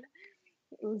learn.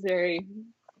 It was very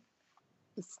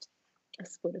just a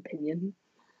split opinion.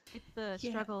 It's the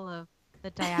struggle of the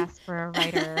diaspora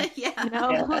writer. Yeah. You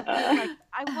know, Yeah. like,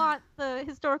 I want the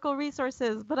historical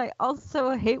resources, but I also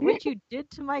hate what you did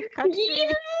to my country.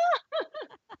 Yeah,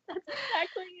 that's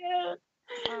exactly it.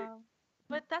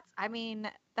 But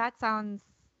that sounds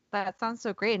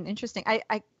so great and interesting.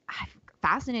 I'm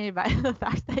fascinated by the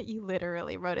fact that you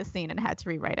literally wrote a scene and had to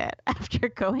rewrite it after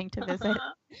going to visit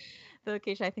the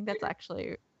location. I think that's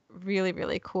actually really,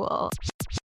 really cool.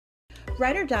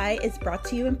 Write or Die is brought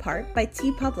to you in part by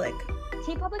TeePublic.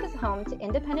 TeePublic is home to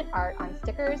independent art on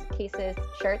stickers, cases,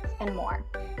 shirts, and more.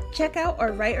 Check out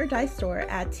our Write or Die store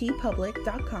at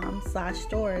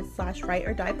teepublic.com/stores/Write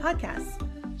or Die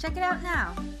podcast. Check it out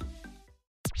now.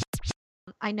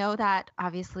 I know that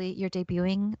obviously you're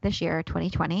debuting this year,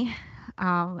 2020,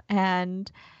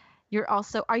 and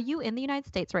are you in the United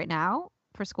States right now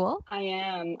for school? I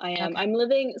am. Okay. I'm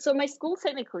living, so my school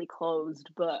technically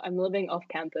closed, but I'm living off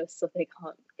campus, so they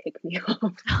can't kick me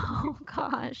off. Oh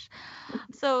gosh.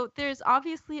 So there's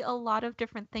obviously a lot of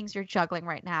different things you're juggling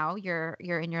right now. You're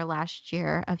in your last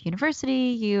year of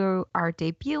university. You are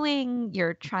debuting.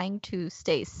 You're trying to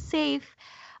stay safe.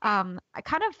 I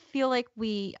kind of feel like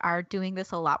we are doing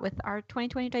this a lot with our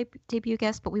 2020 debut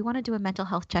guests, but we want to do a mental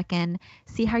health check-in,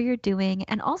 see how you're doing,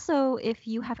 and also if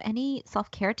you have any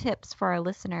self-care tips for our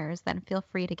listeners, then feel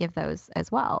free to give those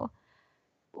as well.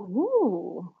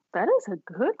 Ooh, that is a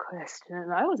good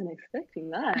question. I wasn't expecting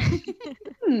that.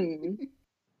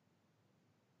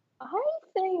 I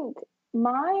think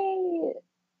my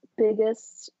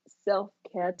biggest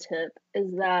self-care tip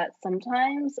is that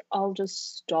sometimes I'll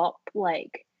just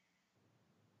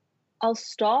I'll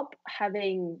stop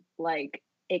having like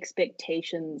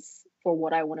expectations for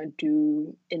what I want to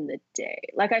do in the day.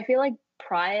 Like I feel like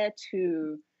prior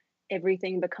to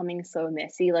everything becoming so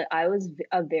messy, like I was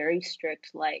a very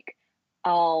strict like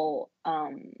I'll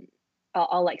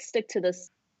like stick to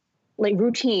this like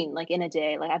routine like in a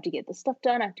day. Like I have to get this stuff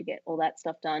done, I have to get all that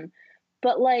stuff done.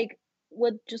 But like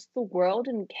with just the world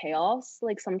and chaos,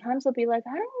 like sometimes I'll be like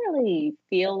I don't really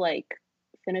feel like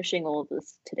finishing all of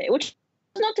this today, which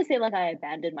is not to say like I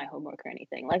abandoned my homework or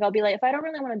anything. Like I'll be like, if I don't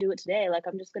really want to do it today, like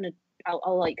I'm just gonna,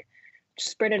 I'll like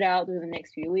spread it out through the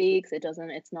next few weeks.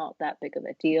 It's not that big of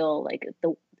a deal. Like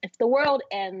if the world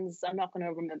ends, I'm not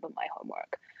gonna remember my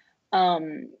homework.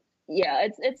 Yeah,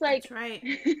 it's like, That's right.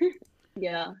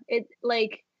 yeah, it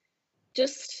like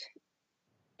just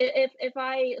if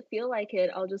I feel like it,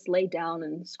 I'll just lay down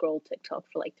and scroll TikTok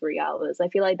for like 3 hours. I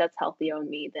feel like that's healthier on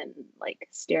me than like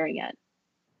staring at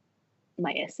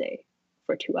my essay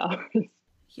for 2 hours.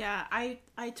 Yeah, I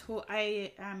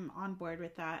am on board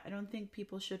with that. I don't think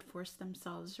people should force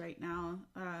themselves right now.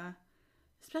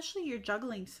 Especially you're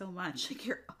juggling so much. Like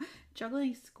you're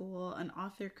juggling school, an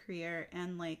author career,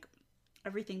 and like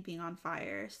everything being on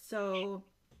fire. So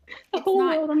The whole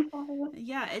world on fire.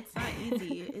 yeah, it's not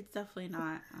easy. It's definitely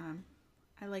not.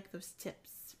 I like those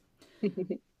tips.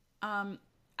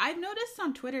 I've noticed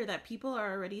on Twitter that people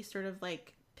are already sort of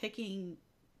like picking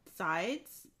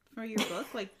sides for your book.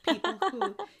 Like people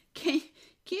who can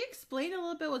you explain a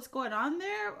little bit what's going on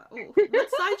there?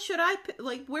 What side should I pick?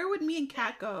 Like where would me and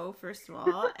Kat go first of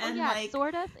all? And like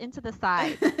sort us into the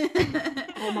side.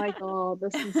 Oh my god,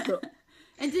 this is so.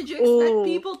 And did you expect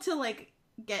people to like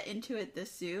get into it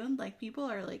this soon? Like people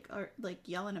are like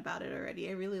yelling about it already.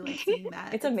 I really like seeing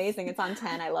that. It's amazing. It's on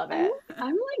 10. I love it.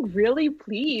 I'm like really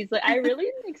pleased. Like I really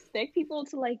didn't expect people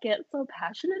to like get so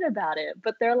passionate about it,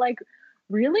 but they're like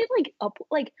really like up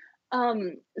like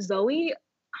Zoe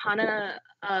Hana,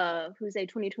 who's a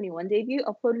 2021 debut,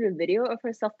 uploaded a video of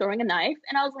herself throwing a knife,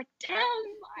 and I was like, damn,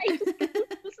 this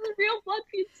is real blood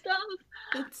feud stuff.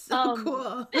 It's so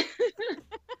cool.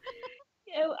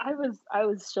 Yeah, I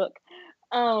was shook.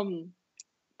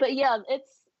 But yeah,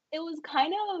 it was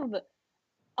kind of,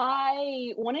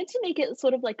 I wanted to make it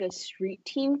sort of like a street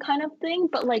team kind of thing,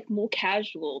 but like more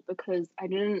casual because I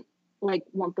didn't like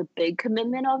want the big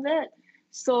commitment of it.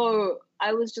 So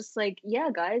I was just like, yeah,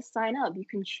 guys, sign up. You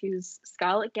can choose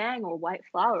Scarlet Gang or White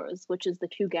Flowers, which is the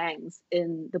two gangs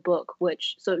in the book,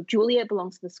 so Juliet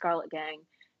belongs to the Scarlet Gang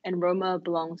and Roma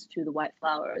belongs to the White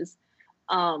Flowers.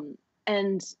 And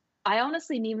I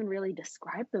honestly didn't even really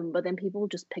describe them, but then people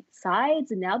just picked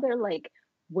sides and now they're like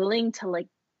willing to like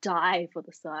die for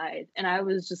the side. And I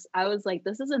was like,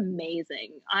 this is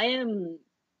amazing. I am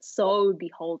so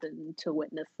beholden to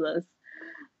witness this.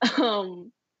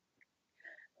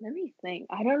 Let me think.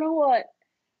 I don't know what.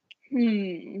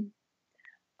 I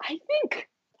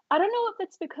don't know if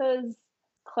it's because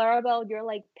Clarabelle, you're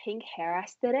like pink hair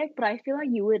aesthetic, but I feel like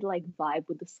you would like vibe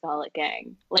with the Scarlet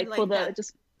Gang, like for the that.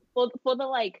 just for the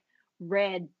like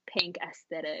red pink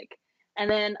aesthetic. And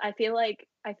then I feel like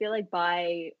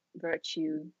by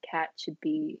virtue, Kat should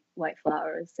be White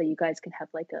Flowers, so you guys can have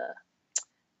like a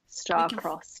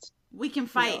star-crossed. We can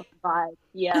fight. Vibe.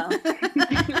 Yeah.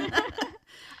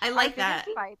 I like that.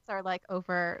 Fights are like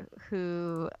over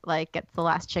who like gets the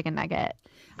last chicken nugget.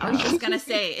 I was just gonna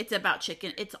say it's about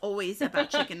chicken. It's always about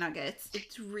chicken nuggets.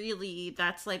 It's really,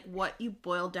 that's like what you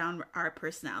boil down our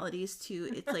personalities to.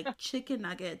 It's like chicken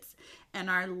nuggets and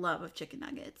our love of chicken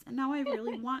nuggets. And now I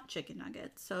really want chicken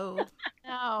nuggets. So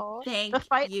no, thank the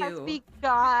fight you. has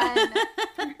begun.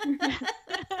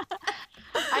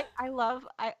 I love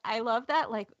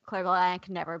that like Clarabelle and I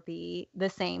can never be the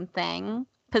same thing.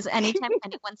 Because anytime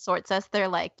anyone sorts us, they're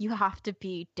like, you have to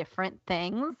be different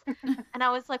things. And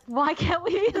I was like, why can't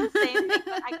we be the same thing?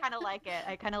 But I kind of like it.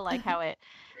 I kind of like how it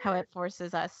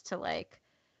forces us to like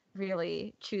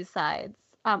really choose sides.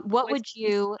 What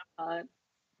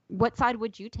side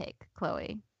would you take,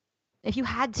 Chloe? If you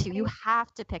had to, you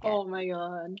have to pick it. Oh my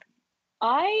god.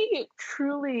 I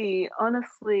truly,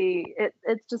 honestly,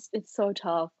 it's so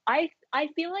tough. I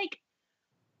feel like,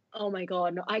 oh my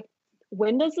god, no,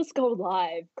 when does this go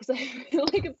live? Because I feel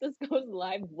like if this goes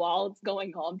live while it's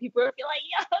going on, people are like,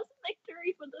 yes,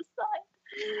 victory for this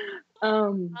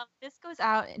side. This goes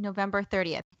out November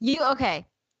 30th. Okay.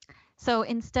 So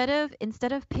instead of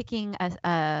picking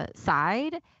a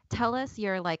side, tell us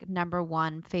your like number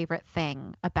one favorite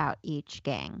thing about each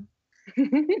gang.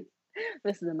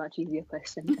 This is a much easier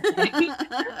question.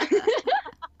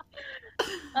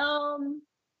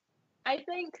 I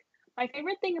think my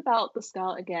favorite thing about the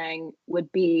Scarlet Gang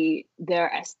would be their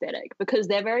aesthetic, because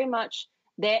they're very much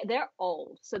they're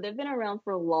old, so they've been around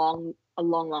for a long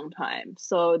time.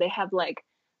 So they have like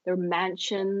their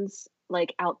mansions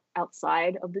like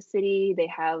outside of the city. They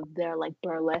have their like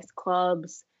burlesque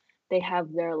clubs. They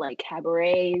have their like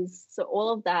cabarets. So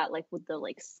all of that, like with the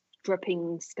like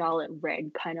dripping scarlet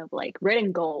red, kind of like red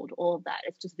and gold, all of that.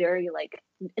 It's just very like,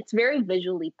 it's very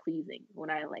visually pleasing when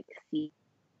I like see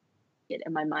it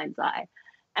in my mind's eye.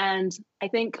 And I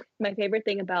think my favorite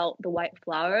thing about the White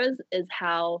Flowers is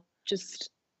how just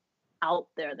out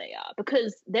there they are,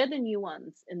 because they're the new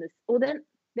ones in this. Well, they're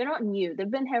not new. They've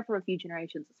been here for a few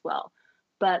generations as well,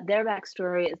 but their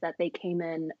backstory is that they came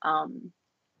in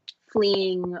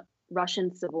fleeing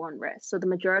Russian civil unrest. So the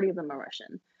majority of them are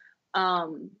Russian,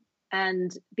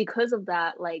 and because of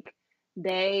that, like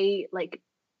they like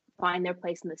find their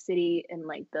place in the city in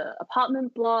like the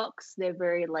apartment blocks. They're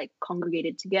very like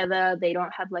congregated together. They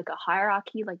don't have like a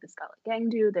hierarchy like the Scarlet Gang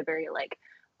do. They're very like,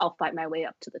 I'll fight my way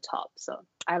up to the top. So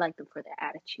I like them for their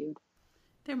attitude.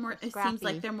 They're more, it Scrappy. seems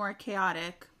like they're more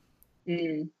chaotic.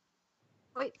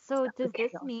 Wait, so does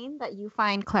this mean that you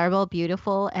find Clarabelle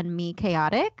beautiful and me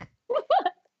chaotic?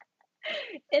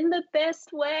 In the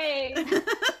best way.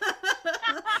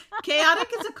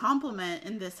 Chaotic is a compliment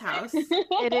in this house.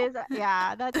 It is,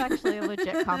 yeah, that's actually a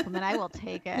legit compliment. I will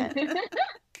take it.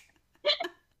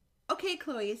 Okay,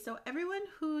 Chloe, so everyone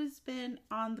who's been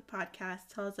on the podcast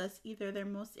tells us either their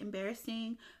most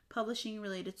embarrassing publishing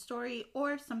related story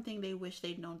or something they wish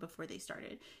they'd known before they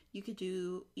started. You could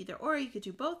do either or, you could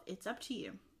do both. It's up to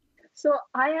you. So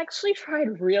I actually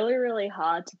tried really, really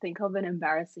hard to think of an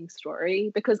embarrassing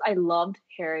story because I loved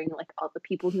hearing like other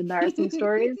people's embarrassing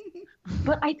stories.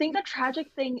 But I think the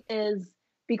tragic thing is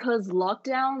because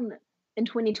lockdown in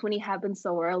 2020 happened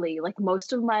so early, like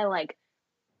most of my like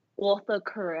author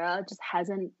career just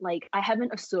hasn't like, I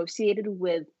haven't associated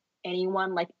with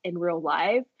anyone like in real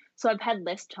life. So I've had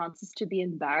less chances to be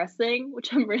embarrassing,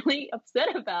 which I'm really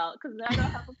upset about because now I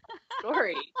don't have a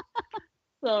story.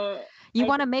 So you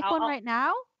want to make one right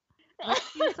now?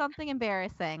 Let's do something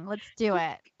embarrassing. Let's do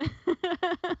it.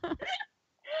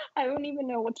 I don't even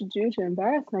know what to do to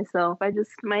embarrass myself.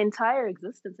 My entire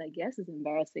existence, I guess, is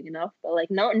embarrassing enough, but like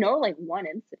no like one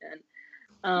incident.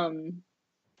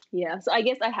 Yeah, so I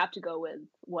guess I have to go with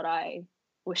what I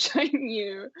wish I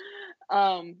knew.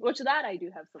 Which that I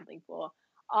do have something for.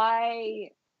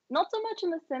 Not so much in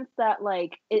the sense that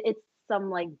like it's some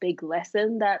like big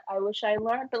lesson that I wish I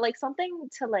learned, but like something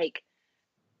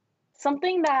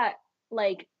that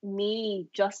like me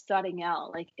just starting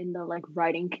out like in the like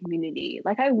writing community,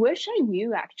 like I wish I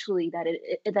knew actually that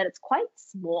that it's quite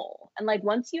small, and like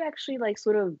once you actually like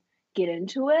sort of get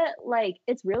into it, like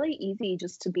it's really easy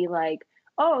just to be like,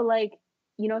 oh, like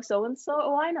you know so and so,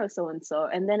 oh I know so and so,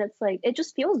 and then it's like it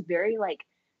just feels very like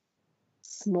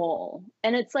small,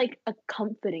 and it's like a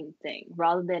comforting thing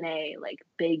rather than a like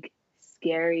big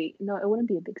scary. No, it wouldn't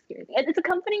be a big scary thing. It's a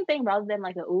comforting thing rather than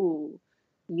like a ooh,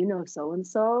 you know so and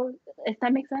so, if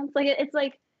that makes sense. Like it's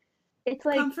like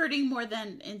comforting more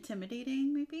than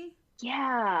intimidating, maybe.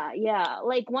 Yeah.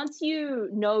 Like once you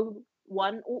know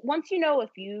a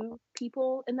few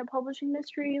people in the publishing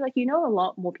industry, like you know a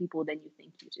lot more people than you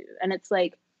think you do, and it's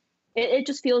like it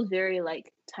just feels very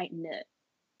like tight knit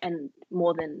and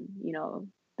more than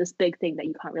this big thing that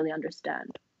you can't really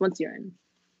understand once you're in.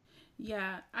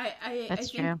 Yeah, I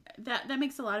think true. that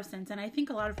makes a lot of sense, and I think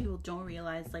a lot of people don't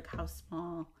realize like how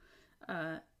small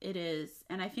it is.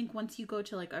 And I think once you go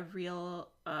to like a real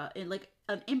like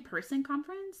an in-person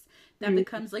conference, that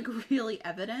becomes like really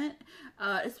evident,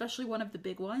 especially one of the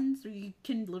big ones where you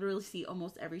can literally see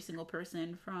almost every single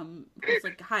person from who's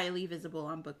like highly visible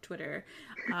on book Twitter.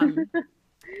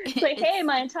 It's like, hey,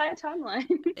 my entire timeline.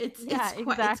 It's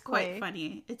quite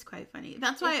funny. It's quite funny.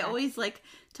 That's why I always like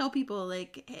tell people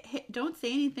like, hey, don't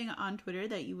say anything on Twitter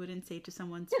that you wouldn't say to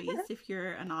someone's face if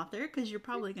you're an author, because you're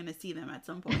probably going to see them at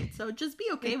some point. So just be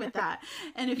okay with that.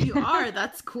 And if you are,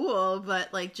 that's cool.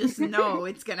 But like, just know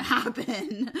it's going to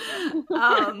happen.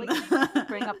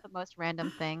 Bring up the most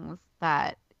random things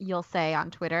that you'll say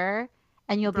on Twitter.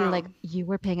 And you'll be like, you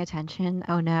were paying attention?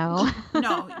 Oh, no.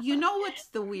 No, you know what's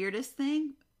the weirdest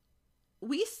thing?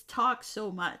 We talk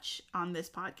so much on this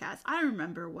podcast. I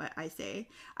remember what I say.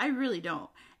 I really don't.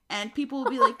 And people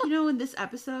will be like, in this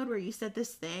episode where you said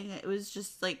this thing, it was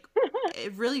just like,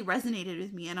 it really resonated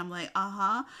with me. And I'm like,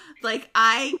 like,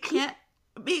 I can't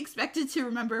be expected to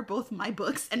remember both my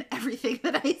books and everything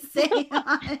that I say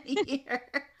on here.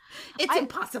 It's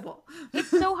impossible.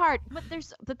 It's so hard.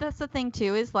 But that's the thing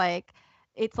too, is like,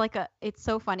 it's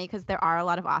so funny because there are a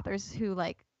lot of authors who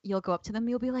like, you'll go up to them,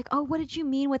 you'll be like, oh, what did you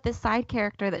mean with this side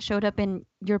character that showed up in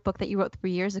your book that you wrote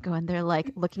 3 years ago? And they're like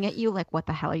looking at you like, what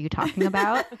the hell are you talking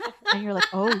about? And you're like,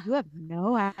 oh, you have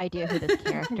no idea who this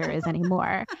character is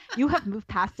anymore. You have moved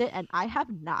past it and I have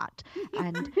not.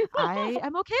 And I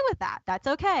am okay with that. That's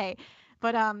okay.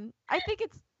 But I think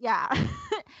it's, yeah,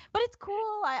 but it's cool.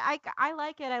 I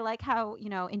like it. I like how,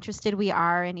 interested we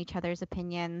are in each other's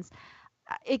opinions.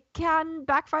 It can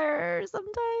backfire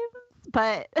sometimes,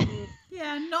 but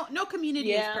yeah, no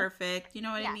community is perfect. You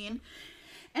know what I mean?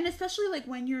 And especially like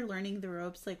when you're learning the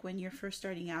ropes, like when you're first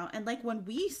starting out, and like when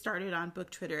we started on Book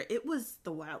Twitter, it was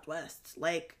the Wild West.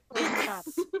 Like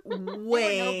it's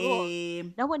way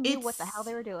no one knew what the hell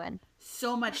they were doing.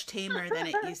 So much tamer than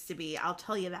it used to be. I'll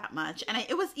tell you that much. And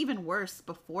it was even worse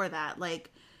before that. Like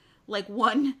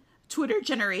one Twitter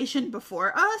generation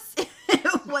before us,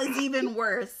 it was even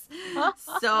worse.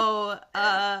 So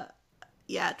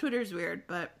yeah, Twitter's weird,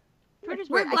 but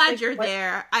we're glad you're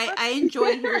there. I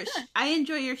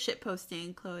enjoy your shit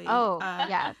posting, Chloe. Oh,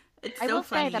 yeah. It's I so will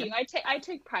say funny. that I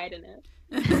take pride in it.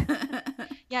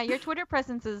 Yeah, your Twitter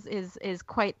presence is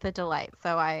quite the delight.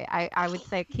 So I would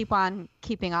say keep on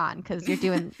keeping on, because you're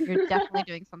definitely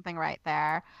doing something right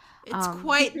there. It's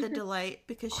quite the delight,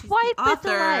 because she's quite the the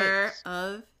author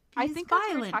of I These think as we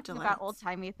were Violent talking Delights. about old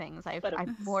timey things, I've But-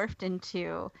 morphed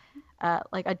into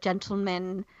like a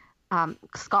gentleman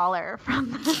scholar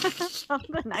from the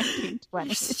 1920s.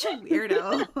 You're such a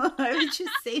weirdo. Why would you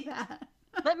say that?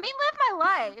 Let me live my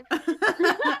life,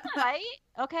 right?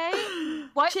 Okay.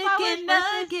 White Chicken Flowers versus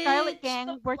nuggets. Scarlet Gang.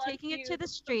 The We're blood taking it to feud, the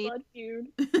street. blood feud.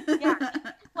 Yeah,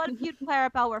 Blood Feud,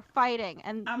 Clarabelle. We're fighting,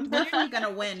 and I'm definitely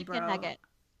gonna win, Chicken bro. Nugget.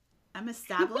 I'm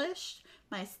established.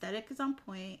 My aesthetic is on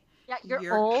point. Yeah,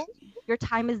 you're old. Your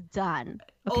time is done.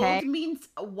 Okay. Old means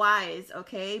wise,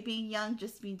 okay? Being young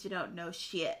just means you don't know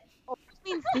shit. Old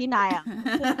means senile.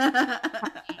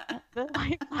 The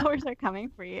White Flowers are coming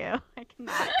for you. I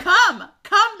cannot.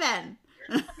 Come then.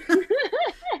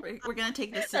 We're gonna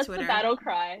take this to That's Twitter. the battle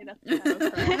cry. That's the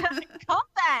battle cry. Come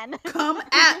then. Come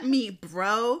at me,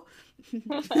 bro.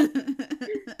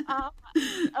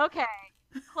 Okay,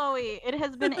 Chloe, it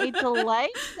has been a delight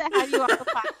to have you on the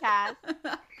podcast.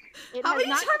 It How has many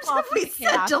not times involved have we chaos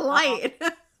said at all. delight?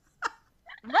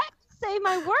 Let me say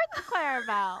my words,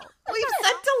 Clarabelle. We've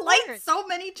said delight so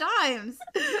many times.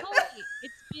 Chloe,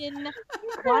 it's been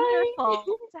wonderful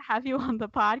to have you on the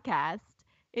podcast.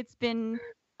 It's been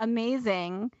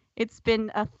amazing. It's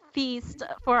been a feast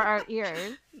for our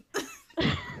ears.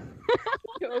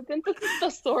 You open to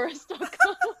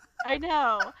thesaurus.com. I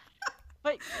know.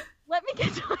 But let me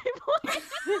get to my point.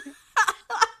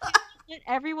 Let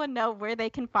everyone know where they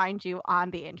can find you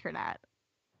on the internet.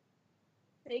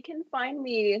 They can find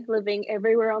me living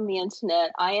everywhere on the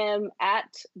internet. I am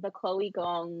at the Chloe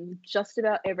Gong just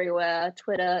about everywhere.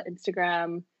 Twitter,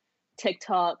 Instagram,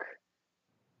 TikTok.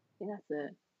 I think that's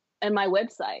it. And my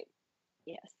website.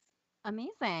 Yes.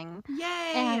 Amazing.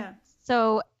 Yay! And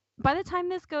so by the time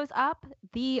this goes up,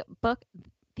 the book,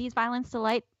 These Violent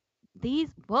Delights,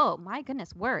 whoa, my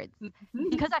goodness, words.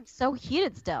 Because I'm so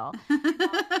heated still.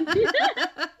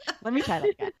 Let me try that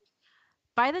again.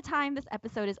 By the time this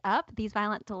episode is up, These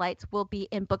Violent Delights will be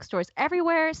in bookstores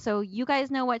everywhere. So you guys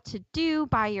know what to do.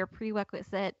 Buy your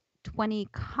prerequisite 20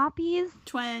 copies.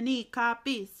 20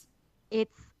 copies.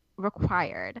 It's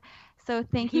required. So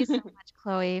thank you so much,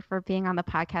 Chloe, for being on the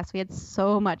podcast. We had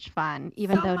so much fun,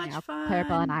 even So though much now fun.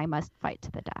 Clarabelle and I must fight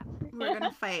to the death. We're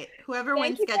gonna fight. Whoever Thank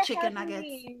wins you gets for chicken having nuggets.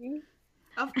 me.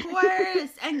 Of course.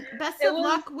 And best It of was-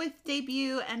 luck with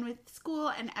debut and with school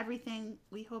and everything.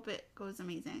 We hope it goes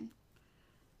amazing.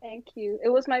 Thank you. It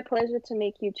was my pleasure to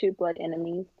make you two blood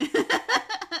enemies.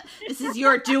 This is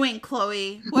your doing,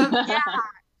 Chloe. Yeah.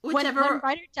 Whichever. When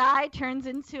Write or Die turns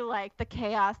into like the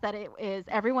chaos that it is,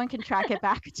 everyone can track it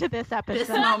back to this episode. This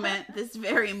moment, this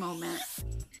very moment.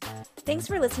 Thanks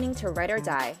for listening to Write or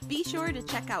Die Be sure to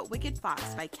check out Wicked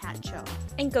Fox by Kat Cho.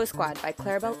 and Go Squad by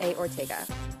Clarabelle A. Ortega.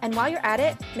 And while you're at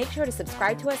it, make sure to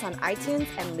subscribe to us on iTunes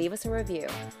and leave us a review.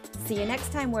 See you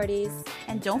next time, wordies.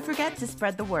 And don't forget to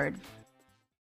spread the word.